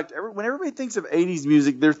sucked. When everybody thinks of 80s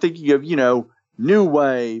music, they're thinking of, new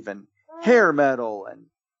wave and hair metal and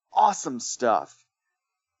awesome stuff.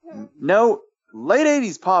 No, late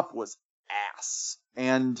 80s pop was ass.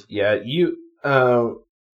 And yeah,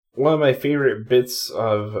 one of my favorite bits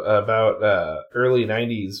about early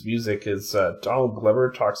 90s music is Donald Glover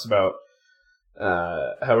talks about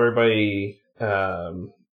how everybody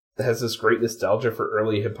has this great nostalgia for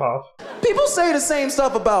early hip-hop. People say the same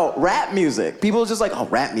stuff about rap music. People are just like, oh,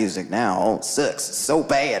 rap music now sucks. It's so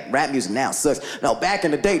bad. Rap music now sucks. No, back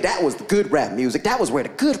in the day, that was the good rap music. That was where the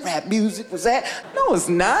good rap music was at. No, it's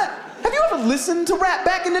not. Have you ever listened to rap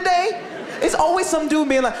back in the day? It's always some dude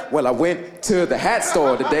being like, well, I went to the hat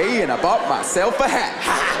store today and I bought myself a hat.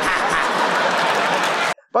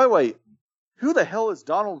 By the way, who the hell is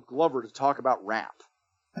Donald Glover to talk about rap?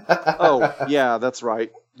 Oh, yeah, that's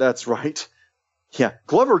right. That's right. Yeah,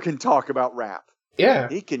 Glover can talk about rap. Yeah.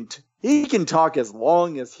 He can talk as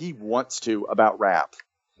long as he wants to about rap.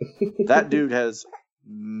 That dude has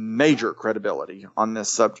major credibility on this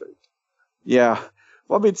subject. Yeah.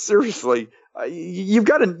 Well, I mean, seriously, you've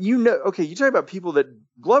got to, okay, you talk about people that,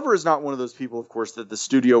 Glover is not one of those people, of course, that the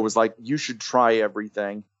studio was like, you should try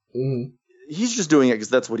everything. Mm-hmm. He's just doing it because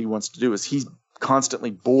that's what he wants to do, is he's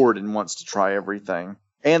constantly bored and wants to try everything.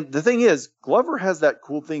 And the thing is, Glover has that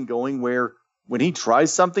cool thing going where when he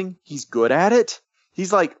tries something, he's good at it.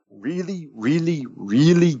 He's like really, really,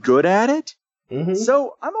 really good at it. Mm-hmm.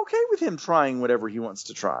 So I'm okay with him trying whatever he wants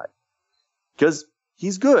to try because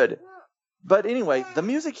he's good. But anyway, the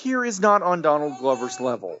music here is not on Donald Glover's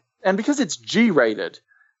level. And because it's G-rated,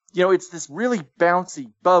 it's this really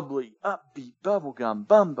bouncy, bubbly, upbeat, bubblegum,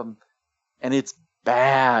 bum-bum. And it's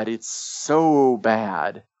bad. It's so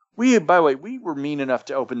bad. By the way, we were mean enough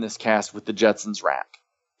to open this cast with the Jetsons rap.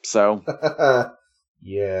 So.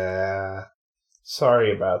 Yeah.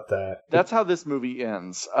 Sorry about that. That's how this movie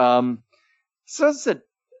ends. So as I said,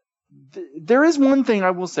 there is one thing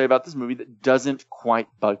I will say about this movie that doesn't quite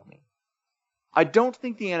bug me. I don't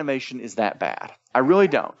think the animation is that bad. I really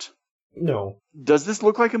don't. No. Does this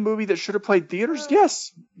look like a movie that should have played theaters?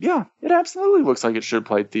 Yes. Yeah, it absolutely looks like it should have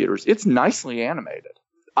played theaters. It's nicely animated.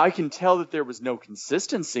 I can tell that there was no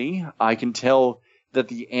consistency. I can tell that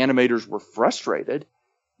the animators were frustrated.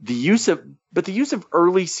 The use of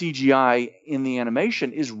early CGI in the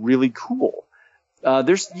animation is really cool.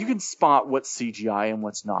 You can spot what's CGI and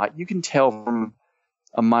what's not. You can tell from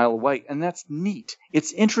a mile away, and that's neat.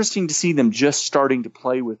 It's interesting to see them just starting to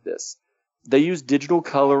play with this. They use digital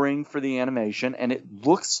coloring for the animation, and it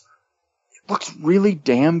looks really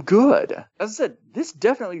damn good. As I said, this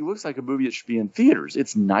definitely looks like a movie that should be in theaters.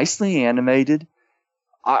 It's nicely animated.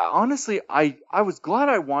 Honestly, I was glad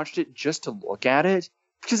I watched it just to look at it,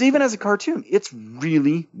 because even as a cartoon, it's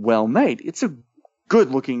really well made. It's a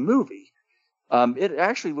good-looking movie. It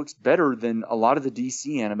actually looks better than a lot of the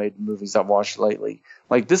DC animated movies I've watched lately.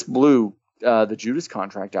 Like, this blew the Judas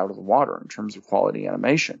Contract out of the water in terms of quality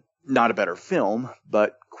animation. Not a better film,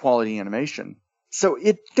 but quality animation. So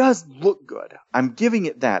it does look good. I'm giving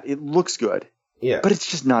it that. It looks good. Yeah. But it's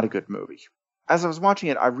just not a good movie. As I was watching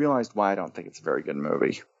it, I realized why I don't think it's a very good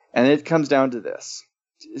movie. And it comes down to this.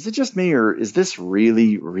 Is it just me, or is this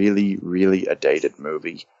really, really, really a dated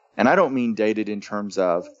movie? And I don't mean dated in terms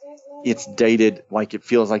of it's dated like it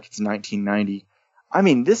feels like it's 1990. I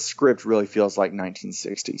mean, this script really feels like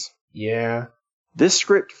 1960s. Yeah. This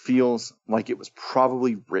script feels like it was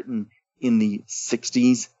probably written in the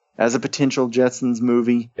 60s as a potential Jetsons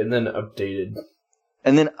movie. And then updated.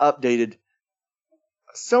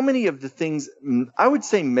 So many of the things, I would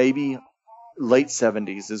say maybe late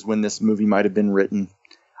 70s is when this movie might have been written.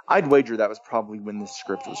 I'd wager that was probably when this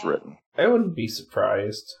script was written. I wouldn't be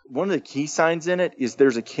surprised. One of the key signs in it is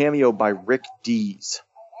there's a cameo by Rick Dees,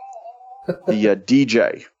 the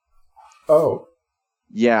DJ. Oh.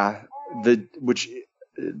 Yeah,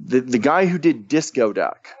 the guy who did Disco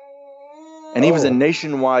Duck. And he was a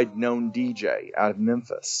nationwide known DJ out of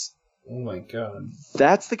Memphis. Oh my god.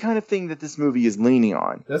 That's the kind of thing that this movie is leaning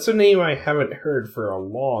on. That's a name I haven't heard for a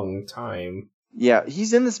long time. Yeah,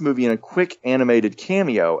 he's in this movie in a quick animated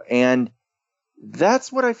cameo, and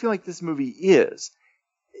that's what I feel like this movie is.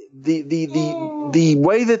 The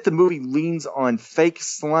way that the movie leans on fake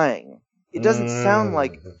slang, it doesn't sound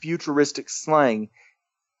like futuristic slang.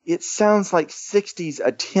 It sounds like 60s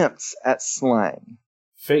attempts at slang.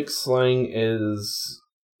 Fake slang is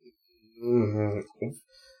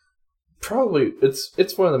probably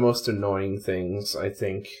it's one of the most annoying things, I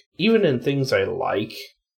think. Even in things I like,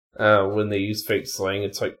 when they use fake slang,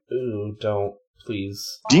 it's like, ooh, don't,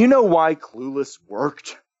 please. Do you know why Clueless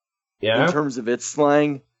worked? Yeah? In terms of its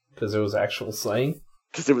slang? Because it was actual slang?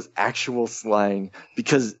 Because it was actual slang.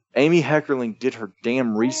 Because Amy Heckerling did her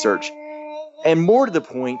damn research. And more to the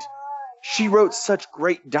point, she wrote such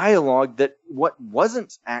great dialogue that what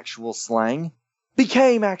wasn't actual slang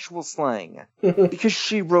became actual slang. Because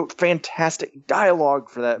she wrote fantastic dialogue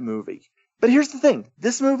for that movie. But here's the thing.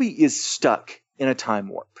 This movie is stuck in a time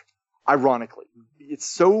warp. Ironically. It's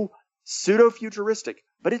so pseudo-futuristic,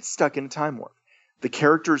 but it's stuck in a time warp. The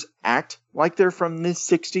characters act like they're from the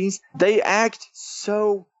 60s. They act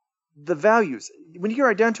so... The values. When you get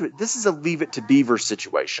right down to it, this is a Leave It to Beaver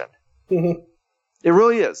situation. It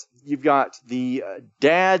really is. You've got the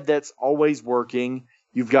dad that's always working.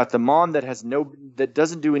 You've got the mom that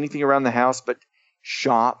doesn't do anything around the house but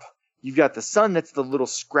shop. You've got the son that's the little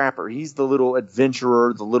scrapper. He's the little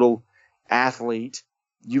adventurer, the little athlete.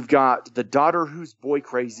 You've got the daughter who's boy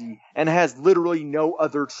crazy and has literally no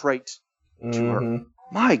other trait to her.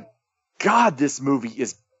 My God, this movie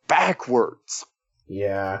is backwards.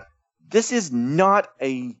 Yeah. This is not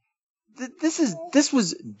a... This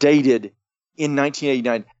was dated in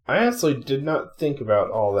 1989. I honestly did not think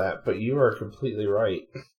about all that, but you are completely right.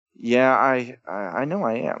 Yeah, I know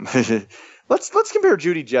I am. Let's compare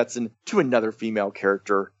Judy Jetson to another female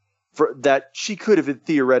character that she could have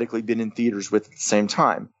theoretically been in theaters with at the same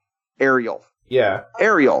time. Ariel. Yeah.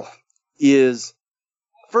 Ariel is...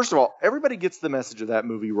 First of all, everybody gets the message of that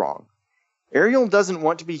movie wrong. Ariel doesn't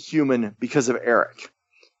want to be human because of Eric.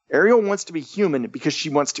 Ariel wants to be human because she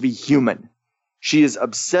wants to be human. She is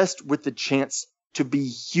obsessed with the chance to be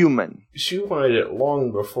human. She wanted it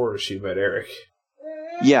long before she met Eric.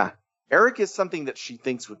 Yeah. Eric is something that she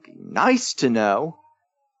thinks would be nice to know,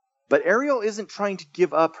 but Ariel isn't trying to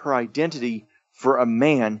give up her identity for a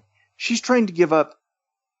man. She's trying to give up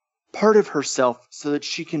part of herself so that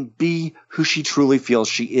she can be who she truly feels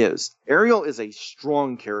she is. Ariel is a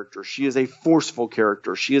strong character. She is a forceful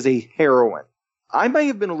character. She is a heroine. I may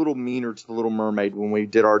have been a little meaner to The Little Mermaid when we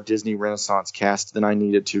did our Disney Renaissance cast than I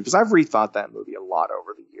needed to, because I've rethought that movie a lot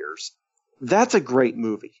over the years. That's a great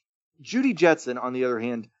movie. Judy Jetson, on the other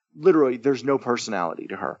hand, literally, there's no personality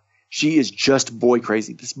to her. She is just boy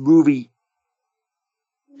crazy. This movie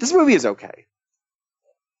is okay.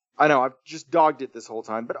 I know, I've just dogged it this whole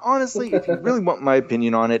time, but honestly, if you really want my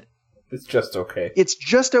opinion on it, it's just okay. It's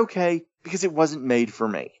just okay because it wasn't made for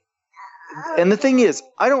me. And the thing is,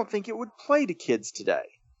 I don't think it would play to kids today.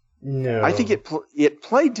 No. I think it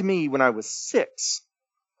played to me when I was 6.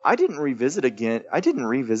 I didn't revisit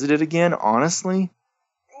it again, honestly,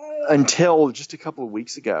 until just a couple of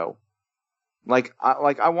weeks ago.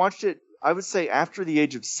 I watched it, I would say after the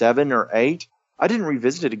age of 7 or 8. I didn't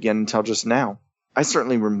revisit it again until just now. I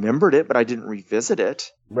certainly remembered it, but I didn't revisit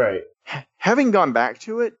it. Right. Having gone back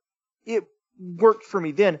to it, it worked for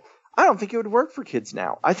me then. I don't think it would work for kids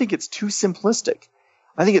now. I think it's too simplistic.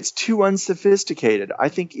 I think it's too unsophisticated. I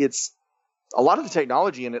think it's... A lot of the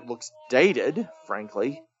technology in it looks dated,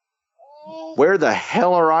 frankly. Where the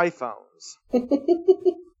hell are iPhones?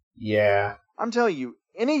 Yeah. I'm telling you,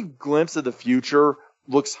 any glimpse of the future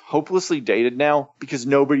looks hopelessly dated now because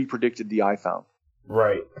nobody predicted the iPhone.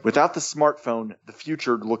 Right. Without the smartphone, the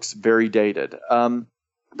future looks very dated. But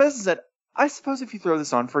as I said, I suppose if you throw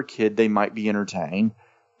this on for a kid, they might be entertained.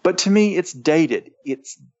 But to me, it's dated.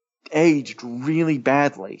 It's aged really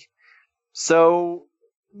badly. So,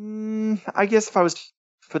 I guess if I was to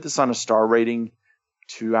put this on a star rating,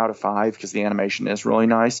 2 out of 5 because the animation is really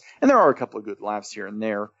nice. And there are a couple of good laughs here and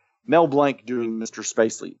there. Mel Blanc doing Mr.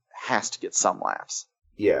 Spacely has to get some laughs.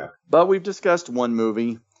 Yeah. But we've discussed one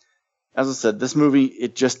movie. As I said, this movie,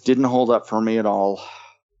 it just didn't hold up for me at all.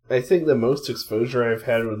 I think the most exposure I've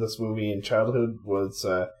had with this movie in childhood was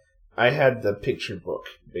I had the picture book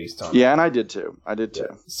based on it. Yeah, and I did too.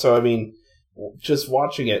 So, I mean, just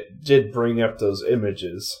watching it did bring up those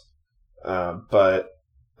images. But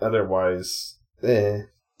otherwise,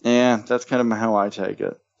 Yeah, that's kind of how I take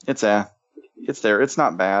it. It's there. It's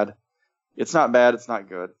not bad. It's not bad. It's not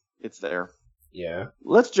good. It's there. Yeah.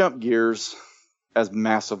 Let's jump gears as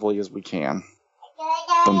massively as we can.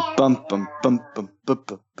 Bum, bum, bum, bum, bum, bum,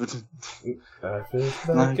 bum, bum. I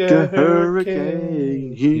feel like a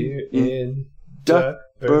hurricane here in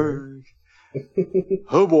Duckburg.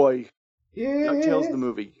 Oh boy. Yeah. DuckTales the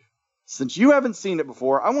movie. Since you haven't seen it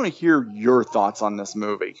before, I want to hear your thoughts on this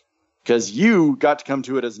movie. Because you got to come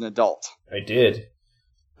to it as an adult. I did.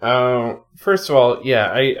 First of all,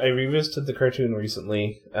 yeah, I revisited the cartoon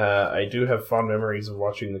recently. I do have fond memories of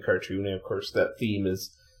watching the cartoon, and of course that theme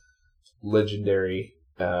is legendary.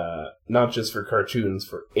 Not just for cartoons,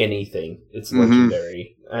 for anything. It's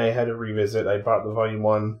legendary. I had to revisit. I bought the volume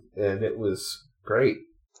 1, and it was great.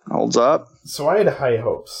 Holds up. So I had high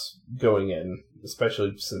hopes going in,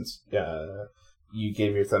 especially since you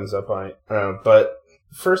gave your thumbs up on it. But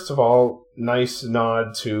first of all, nice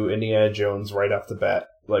nod to Indiana Jones right off the bat.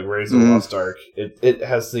 Like Raiders of the Lost Ark. It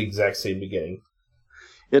has the exact same beginning.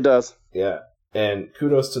 It does. Yeah. And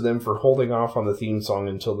kudos to them for holding off on the theme song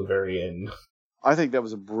until the very end. I think that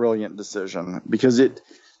was a brilliant decision because it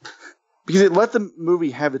let the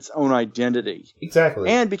movie have its own identity. Exactly.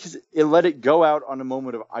 And because it let it go out on a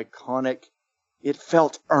moment of iconic, it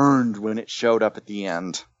felt earned when it showed up at the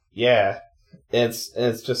end. Yeah. It's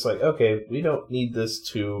just like, okay, we don't need this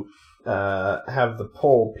to have the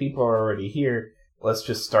pull. People are already here. Let's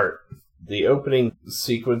just start. The opening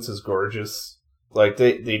sequence is gorgeous. Like,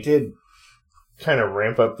 they did kind of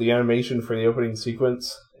ramp up the animation for the opening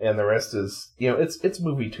sequence, and the rest is, it's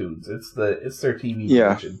movie tunes. It's their TV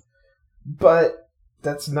version. But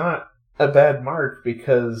that's not a bad mark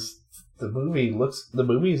because the movie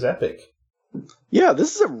is epic. Yeah,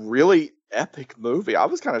 this is a really epic movie. I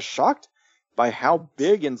was kind of shocked by how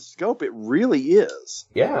big in scope it really is.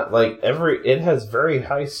 Yeah, like it has very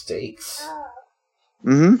high stakes.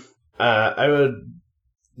 Mm-hmm. I would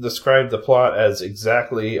describe the plot as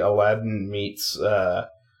exactly Aladdin meets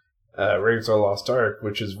Raiders of the Lost Ark,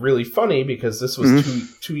 which is really funny because this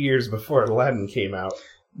was two years before Aladdin came out.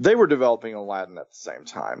 They were developing Aladdin at the same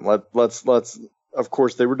time. Let's of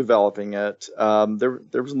course they were developing it. There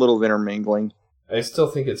was a little intermingling. I still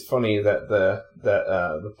think it's funny that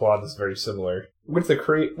the plot is very similar with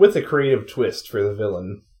the creative twist for the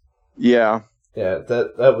villain. Yeah. Yeah,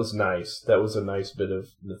 that was nice. That was a nice bit of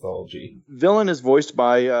mythology. Villain is voiced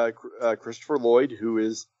by Christopher Lloyd, who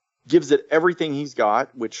gives it everything he's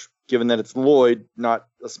got, which, given that it's Lloyd, not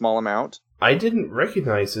a small amount. I didn't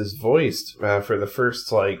recognize his voice for the first,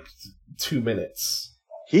 2 minutes.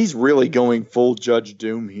 He's really going full Judge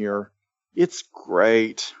Doom here. It's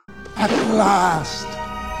great. At last,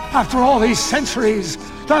 after all these centuries,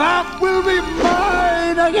 the lamp will be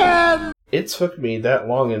mine again! It took me that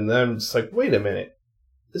long, and then I'm just like, wait a minute.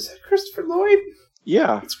 Is that Christopher Lloyd?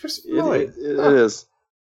 Yeah. It's Christopher Lloyd. It is.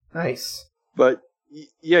 Nice. But,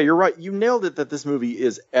 yeah, you're right. You nailed it that this movie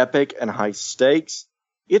is epic and high stakes.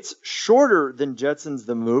 It's shorter than Jetsons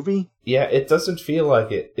the movie. Yeah, it doesn't feel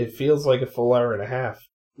like it. It feels like a full hour and a half.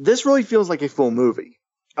 This really feels like a full movie.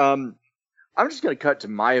 I'm just going to cut to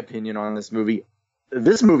my opinion on this movie.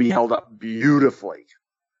 This movie held up beautifully.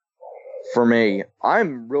 For me,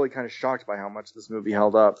 I'm really kind of shocked by how much this movie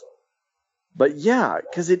held up. But yeah,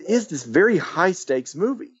 because it is this very high stakes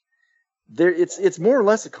movie. It's more or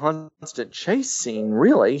less a constant chase scene,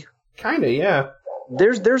 really. Kinda, yeah.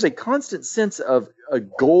 There's a constant sense of a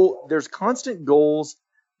goal. There's constant goals.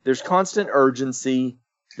 There's constant urgency.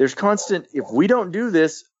 There's constant, if we don't do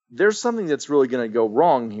this, there's something that's really going to go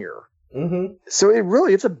wrong here. Mm-hmm. So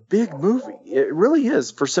it's a big movie. It really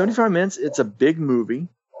is. For 75 minutes, it's a big movie.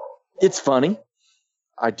 It's funny.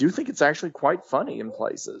 I do think it's actually quite funny in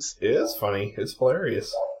places. It is funny. It's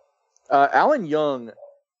hilarious. Alan Young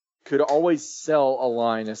could always sell a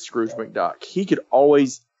line as Scrooge McDuck. He could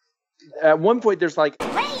always... At one point, there's like...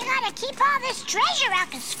 Where you gonna keep all this treasure,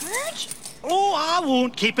 Uncle Scrooge? Oh, I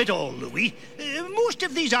won't keep it all, Louis. Most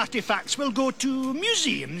of these artifacts will go to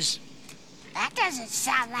museums. That doesn't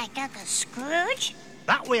sound like Uncle Scrooge.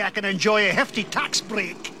 That way I can enjoy a hefty tax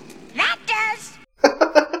break. That does.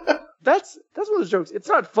 That's one of those jokes. It's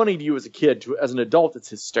not funny to you as a kid. As an adult, it's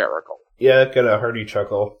hysterical. Yeah, got a hearty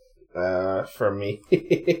chuckle from me.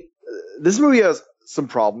 This movie has some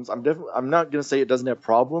problems. I'm not going to say it doesn't have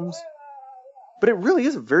problems, but it really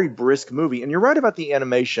is a very brisk movie. And you're right about the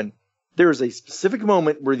animation. There is a specific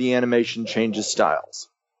moment where the animation changes styles.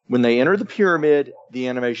 When they enter the pyramid, the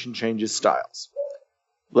animation changes styles.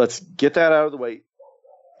 Let's get that out of the way.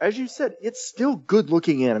 As you said, it's still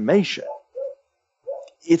good-looking animation.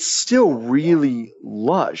 It's still really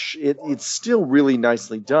lush. It's still really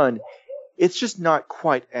nicely done. It's just not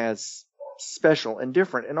quite as special and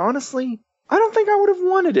different. And honestly, I don't think I would have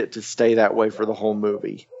wanted it to stay that way for the whole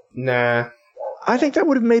movie. Nah. I think that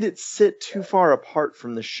would have made it sit too far apart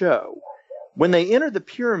from the show. When they enter the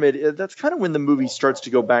pyramid, that's kind of when the movie starts to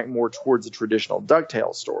go back more towards a traditional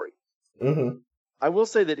DuckTales story. Mm-hmm. I will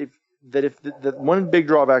say that if the one big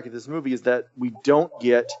drawback of this movie is that we don't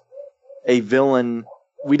get a villain,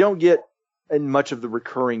 we don't get much of the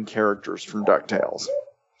recurring characters from DuckTales.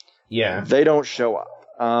 Yeah. They don't show up.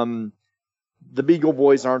 The Beagle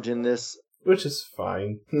Boys aren't in this. Which is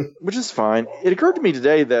fine. Which is fine. It occurred to me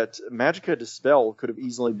today that Magica De Spell could have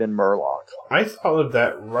easily been Murloc. I thought of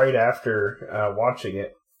that right after watching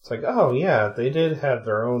it. It's like, oh yeah, they did have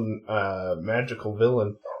their own magical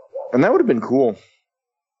villain. And that would have been cool.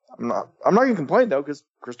 I'm not going to complain, though, because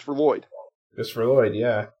Christopher Lloyd. Christopher Lloyd,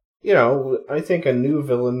 yeah. You know, I think a new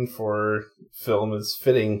villain for film is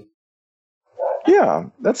fitting. Yeah,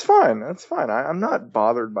 that's fine. That's fine. I'm not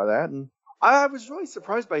bothered by that. And I was really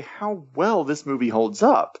surprised by how well this movie holds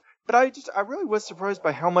up. But I really was surprised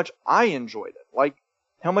by how much I enjoyed it. Like,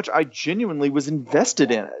 how much I genuinely was invested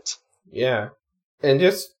in it. Yeah. And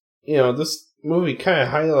just, you know, this movie kind of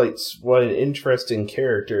highlights what an interesting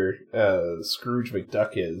character Scrooge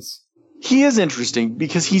McDuck is. He is interesting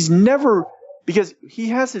because because he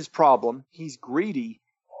has his problem. He's greedy,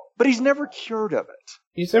 but he's never cured of it.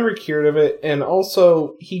 He's never cured of it, and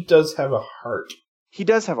also, he does have a heart. He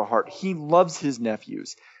does have a heart. He loves his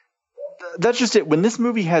nephews. That's just it. When this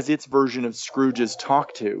movie has its version of Scrooge's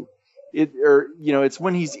talk to, it's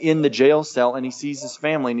when he's in the jail cell and he sees his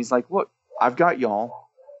family and he's like, look, I've got y'all.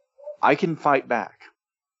 I can fight back.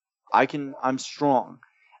 I'm strong.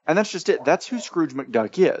 And that's just it. That's who Scrooge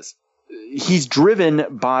McDuck is. He's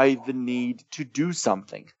driven by the need to do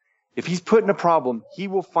something. If he's put in a problem, he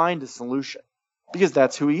will find a solution. Because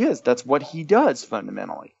that's who he is. That's what he does,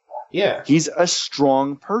 fundamentally. Yeah. He's a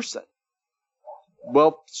strong person.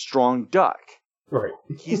 Well, strong duck. Right.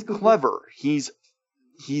 He's clever. He's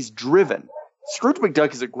driven. Scrooge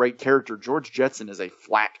McDuck is a great character. George Jetson is a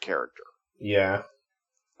flat character. Yeah.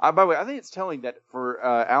 By the way, I think it's telling that for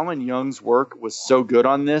Alan Young's work was so good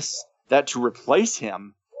on this, that to replace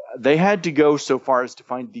him, they had to go so far as to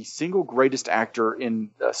find the single greatest actor in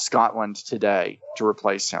Scotland today to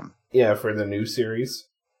replace him. Yeah, for the new series.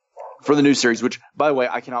 For the new series, which, by the way,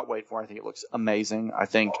 I cannot wait for. I think it looks amazing. I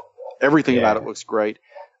think everything about it looks great.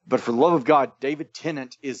 But for the love of God, David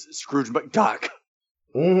Tennant is Scrooge McDuck.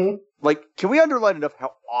 Mm-hmm. Like, can we underline enough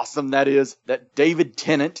how awesome that is? That David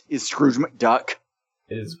Tennant is Scrooge McDuck.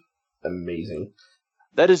 It is amazing.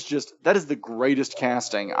 That is the greatest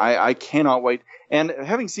casting. I cannot wait. And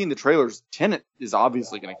having seen the trailers, Tennant is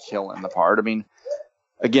obviously going to kill in the part. I mean,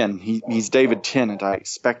 again, he's David Tennant. I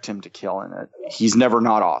expect him to kill in it. He's never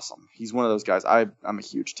not awesome. He's one of those guys. I'm a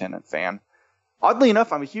huge Tennant fan. Oddly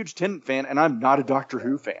enough, I'm a huge Tennant fan, and I'm not a Doctor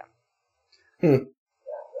Who fan.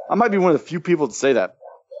 I might be one of the few people to say that.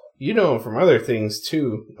 You know him from other things,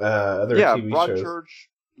 too. Other TV shows.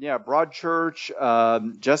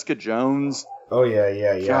 Broadchurch, Jessica Jones. Oh,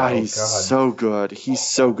 yeah. God, he's so good. He's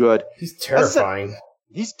so good. He's terrifying.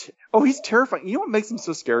 He's terrifying. You know what makes him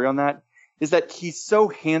so scary on that? Is that he's so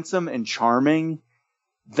handsome and charming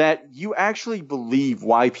that you actually believe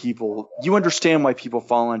you understand why people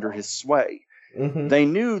fall under his sway. Mm-hmm. They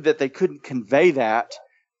knew that they couldn't convey that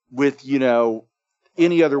with,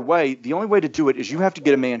 any other way. The only way to do it is you have to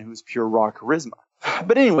get a man who's pure raw charisma.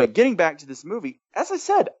 But anyway, getting back to this movie, as I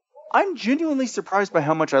said, I'm genuinely surprised by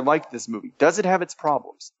how much I liked this movie. Does it have its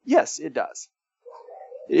problems? Yes, it does.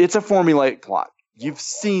 It's a formulaic plot. You've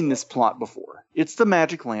seen this plot before. It's the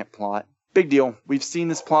magic lamp plot. Big deal. We've seen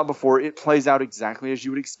this plot before. It plays out exactly as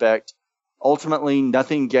you would expect. Ultimately,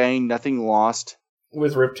 nothing gained, nothing lost.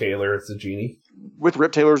 With Rip Taylor as the genie. With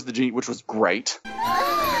Rip Taylor as the genie, which was great. Wonder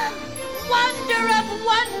of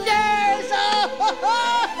wonders! Oh,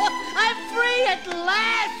 I'm free at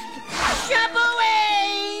last!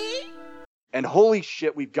 Shabooey! And holy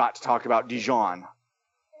shit, we've got to talk about Dijon.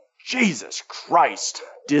 Jesus Christ,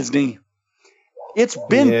 Disney. It's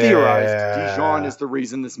been theorized Dijon is the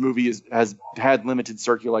reason this movie has had limited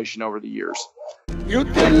circulation over the years. You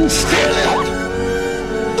didn't steal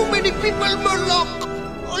it! Too many people, Murloc!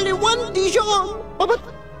 only one Dijon. Oh, but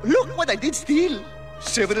look what I did steal.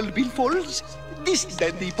 Several billfolds, this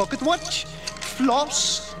dandy pocket watch,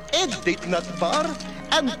 floss, a date nut bar,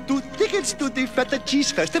 and 2 tickets to the Feta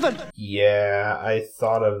Cheese Festival. Yeah, I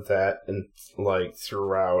thought of that and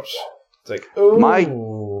throughout. It's like, oh my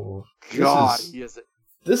God,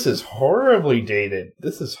 this is horribly dated.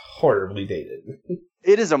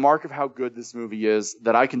 It is a mark of how good this movie is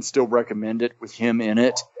that I can still recommend it with him in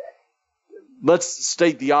it. Let's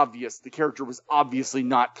state the obvious. The character was obviously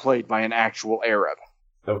not played by an actual Arab.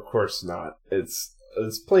 Of course not. It's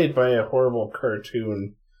played by a horrible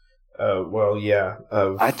cartoon. I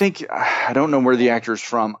don't know where the actor's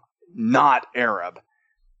from. Not Arab.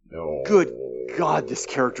 No. Good God, this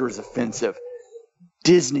character is offensive.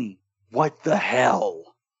 Disney, what the hell?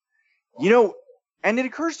 And it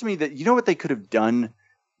occurs to me that you know what they could have done,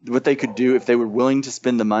 what they could do if they were willing to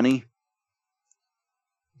spend the money?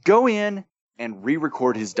 Go in and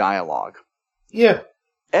re-record his dialogue. Yeah.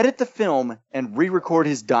 Edit the film and re-record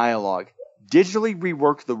his dialogue. Digitally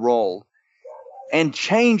rework the role. And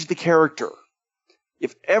change the character.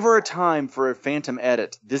 If ever a time for a phantom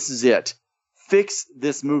edit, this is it. Fix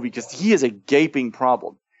this movie, because he is a gaping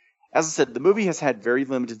problem. As I said, the movie has had very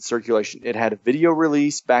limited circulation. It had a video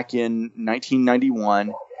release back in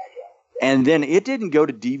 1991, and then it didn't go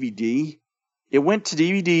to DVD. It went to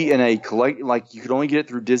DVD in a you could only get it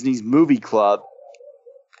through Disney's Movie Club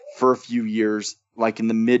for a few years, like in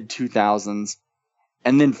the mid-2000s.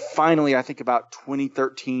 And then finally, I think about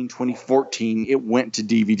 2013, 2014, it went to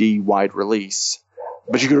DVD wide release.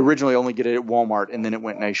 But you could originally only get it at Walmart, and then it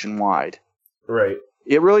went nationwide. Right.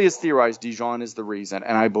 It really is theorized Dijon is the reason,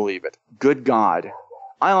 and I believe it. Good God.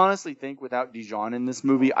 I honestly think without Dijon in this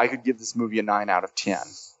movie, I could give this movie a 9 out of 10.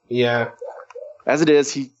 Yeah. As it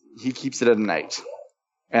is, he keeps it at an 8.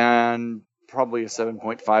 And probably a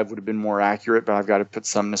 7.5 would have been more accurate, but I've got to put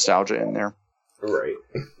some nostalgia in there. Right.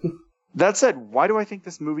 That said, why do I think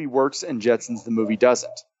this movie works and Jetsons the movie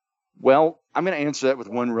doesn't? Well, I'm going to answer that with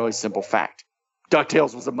one really simple fact.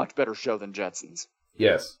 DuckTales was a much better show than Jetsons.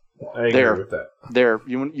 Yes, I agree with that.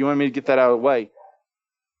 You want me to get that out of the way?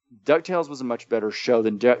 DuckTales was a much better show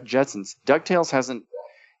than Jetsons. DuckTales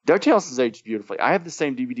has aged beautifully. I have the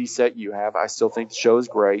same DVD set you have. I still think the show is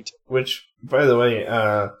great. Which, by the way,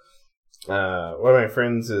 one of my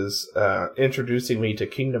friends is introducing me to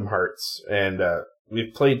Kingdom Hearts, and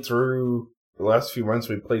we've played through the last few months.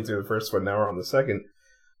 We've played through the first one. Now we're on the second.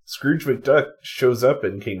 Scrooge McDuck shows up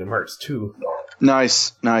in Kingdom Hearts 2.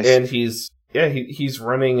 Nice. And he's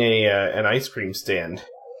running an ice cream stand.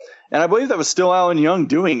 And I believe that was still Alan Young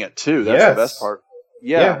doing it too. That's the best part.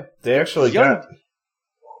 Yeah, they actually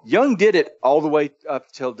Young did it all the way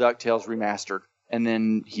up till DuckTales Remastered, and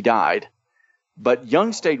then he died. But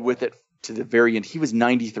Young stayed with it to the very end. He was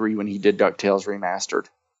 93 when he did DuckTales Remastered.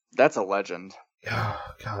 That's a legend. Oh,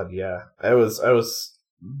 God, yeah. I was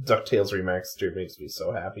DuckTales Remastered makes me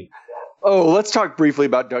so happy. Oh, let's talk briefly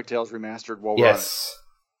about DuckTales Remastered while we're on it.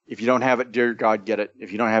 If you don't have it, dear God, get it.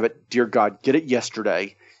 If you don't have it, dear God, get it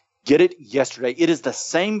yesterday. Get it yesterday. It is the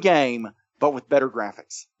same game, but with better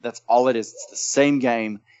graphics. That's all it is. It's the same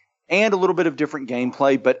game and a little bit of different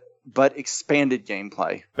gameplay, but expanded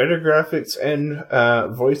gameplay. Better graphics and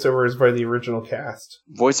voiceovers by the original cast.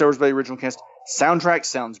 Soundtrack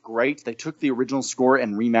sounds great. They took the original score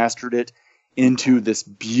and remastered it into this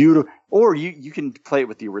beautiful... Or you can play it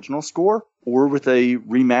with the original score or with a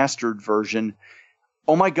remastered version.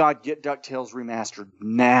 Oh my God, get DuckTales Remastered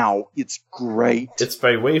now. It's great. It's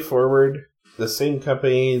by Way Forward, the same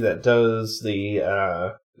company that does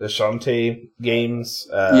the Shantae games.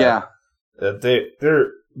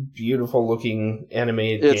 They're beautiful looking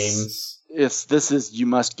animated games. You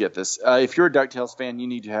must get this. If you're a DuckTales fan, you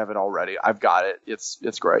need to have it already. I've got it.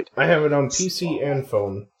 It's great. I have it on PC and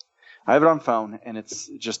phone. I have it on phone, and it's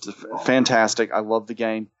just fantastic. I love the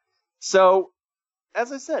game. So,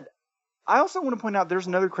 as I said, I also want to point out there's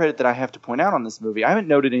another credit that I have to point out on this movie. I haven't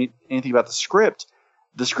noted anything about the script.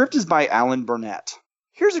 The script is by Alan Burnett.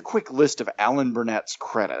 Here's a quick list of Alan Burnett's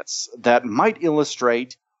credits that might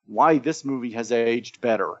illustrate why this movie has aged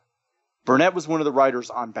better. Burnett was one of the writers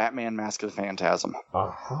on Batman Mask of the Phantasm.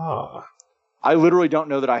 Aha. I literally don't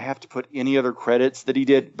know that I have to put any other credits that he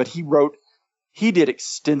did, but he did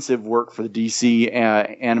extensive work for the DC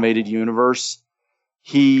animated universe.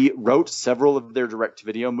 He wrote several of their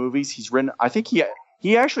direct-to-video movies. I think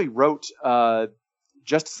he actually wrote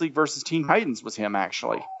Justice League vs. Teen Titans was him,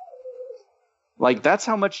 actually. Like, that's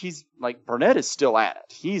how much Burnett is still at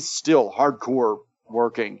it. He's still hardcore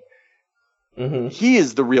working. Mm-hmm. He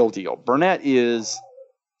is the real deal. Burnett is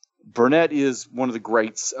one of the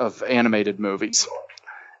greats of animated movies.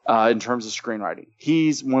 in terms of screenwriting.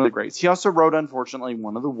 He's one of the greats. He also wrote, unfortunately,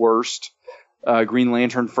 one of the worst, Green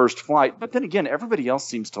Lantern First Flight. But then again, everybody else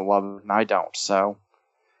seems to love it, and I don't. So,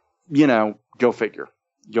 go figure.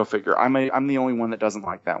 Go figure. I'm the only one that doesn't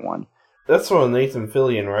like that one. That's the one with Nathan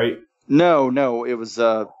Fillion, right? No. It was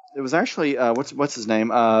actually what's his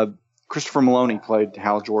name? Christopher Maloney played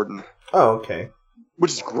Hal Jordan. Oh, okay.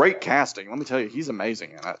 Which is great casting. Let me tell you, he's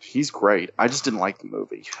amazing in it. He's great. I just didn't like the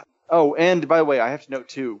movie. Oh, and by the way, I have to note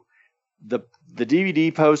too, the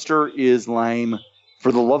DVD poster is lame.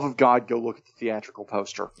 For the love of God, go look at the theatrical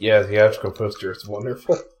poster. Yeah, the theatrical poster is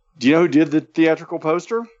wonderful. Do you know who did the theatrical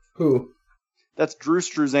poster? Who? That's Drew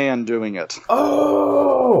Struzan doing it.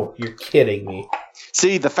 Oh, you're kidding me.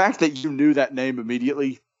 See, the fact that you knew that name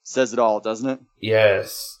immediately says it all, doesn't it?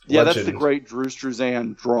 Yes. Yeah, Legend. That's the great Drew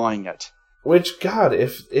Struzan drawing it. Which, God,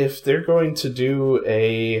 if they're going to do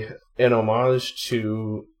an homage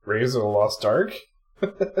to Raiders of the Lost Ark,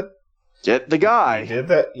 get the guy. He did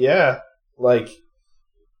that, yeah.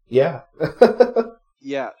 Yeah.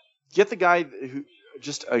 Yeah, get the guy who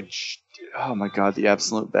oh my God, the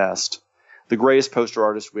absolute best. The greatest poster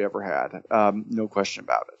artist we ever had. No question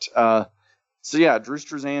about it. So yeah, Drew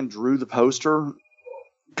Struzan drew the poster.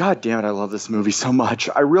 God damn it, I love this movie so much.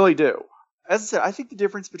 I really do. As I said, I think the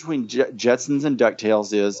difference between Jetsons and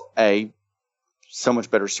DuckTales is, A, so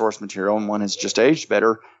much better source material, and one has just aged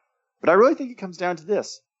better. But I really think it comes down to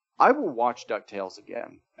this. I will watch DuckTales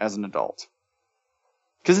again as an adult.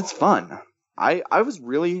 Because it's fun. I was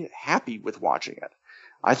really happy with watching it.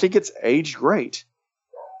 I think it's aged great.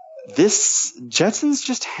 This Jetsons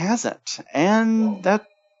just hasn't, and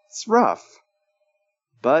that's rough.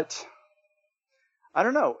 But I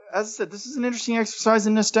don't know. As I said, this is an interesting exercise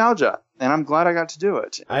in nostalgia, and I'm glad I got to do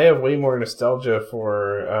it. I have way more nostalgia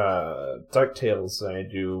for DuckTales than I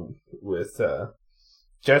do with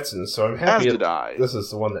Jetsons, so I'm happy this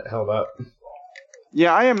is the one that held up.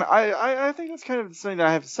 Yeah, I am. I think that's kind of something that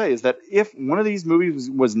I have to say, is that if one of these movies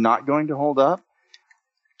was not going to hold up,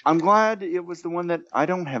 I'm glad it was the one that I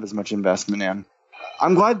don't have as much investment in.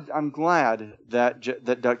 I'm glad that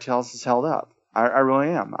DuckTales has held up. I really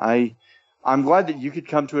am. I'm glad that you could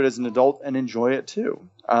come to it as an adult and enjoy it too.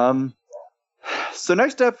 So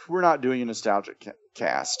next up, we're not doing a nostalgia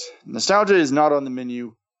cast. Nostalgia is not on the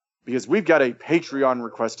menu because we've got a Patreon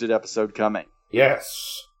requested episode coming.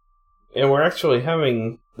 Yes. And we're actually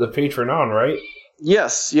having the patron on, right?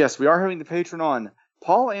 Yes, we are having the patron on.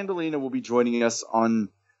 Paul Andalina will be joining us on,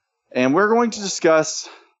 and we're going to discuss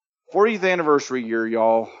 40th anniversary year,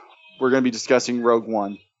 y'all. We're going to be discussing Rogue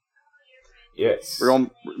One. Yes.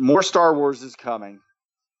 More Star Wars is coming.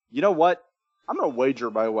 You know what? I'm going to wager,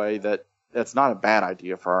 by the way, that that's not a bad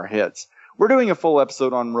idea for our hits. We're doing a full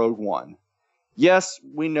episode on Rogue One. Yes,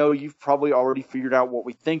 we know you've probably already figured out what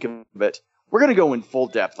we think of it. We're going to go in full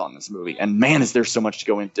depth on this movie, and man, is there so much to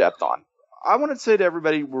go in depth on. I want to say to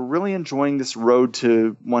everybody, we're really enjoying this road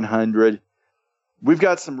to 100. We've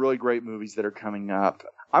got some really great movies that are coming up.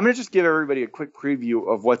 I'm going to just give everybody a quick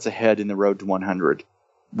preview of what's ahead in the road to 100.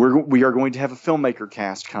 We are going to have a filmmaker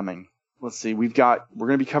cast coming. Let's see, we're going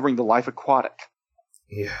to be covering The Life Aquatic.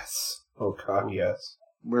 Yes. Oh God, yes.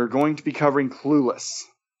 We're going to be covering Clueless.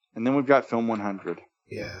 And then we've got Film 100.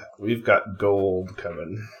 Yeah, we've got gold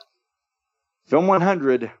coming. Film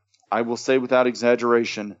 100, I will say without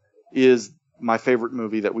exaggeration, is my favorite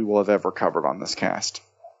movie that we will have ever covered on this cast.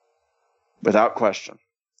 Without question.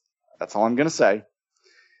 That's all I'm going to say.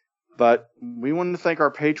 But we want to thank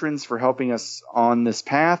our patrons for helping us on this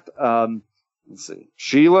path. Let's see.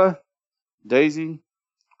 Sheila, Daisy,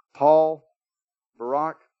 Paul,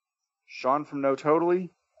 Barack, Sean from No Totally,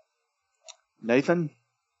 Nathan,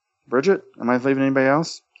 Bridget. Am I leaving anybody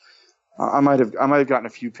else? I might have gotten a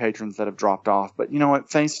few patrons that have dropped off, but you know what?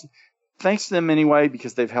 Thanks to them anyway,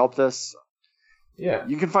 because they've helped us. Yeah.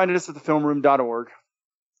 You can find us at thefilmroom.org.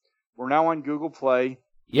 We're now on Google Play.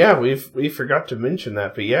 Yeah, we forgot to mention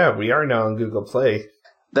that, but yeah, we are now on Google Play.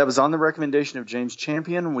 That was on the recommendation of James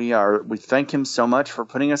Champion. We thank him so much for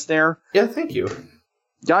putting us there. Yeah, thank you.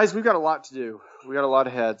 Guys, we've got a lot to do. We got a lot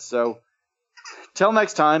ahead, so till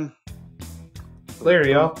next time. Later,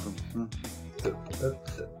 y'all.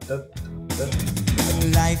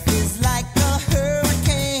 Life is like a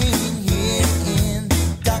hurricane here in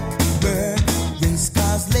Duckburg. Race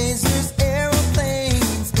cars, lasers,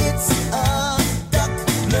 aeroplanes. It's a duck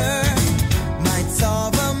blur. Might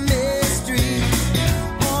solve a mystery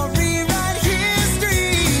or rewrite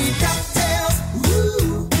history. DuckTales,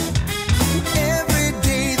 woo. Every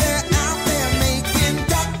day they're out there making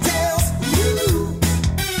DuckTales, woo.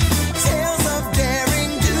 Tales of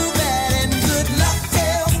daring, do bad, and good luck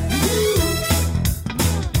tales, woo.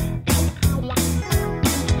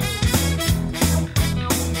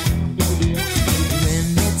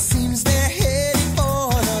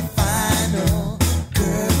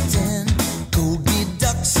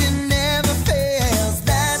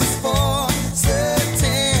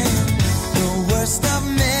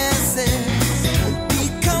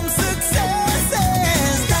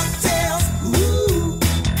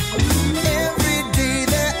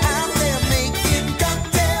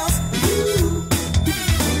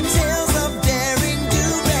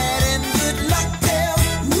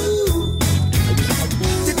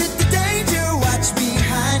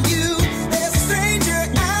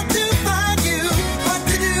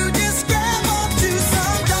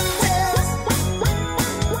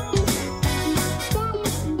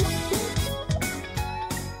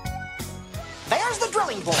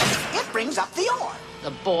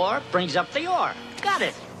 The bore brings up the ore. Got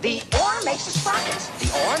it. The ore makes the sprockets.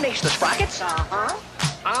 The ore makes the sprockets? Uh-huh.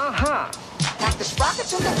 Uh-huh. Pack the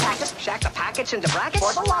sprockets into packets. Shack the packets into brackets?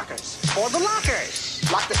 For the lockers. For the lockers.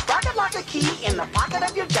 Lock the sprocket locker key in the pocket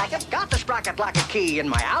of your jacket. Got the sprocket locker key in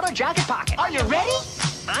my outer jacket pocket. Are you ready?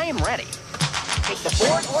 I am ready. Take the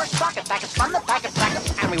board or sprocket packets from the packet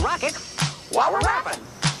brackets. And we rock it while we're rapping.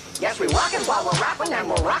 Yes, we rock it while we're rapping, and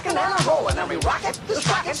we're rocking and we're rolling, and we rocket the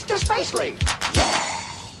sprockets to Space League.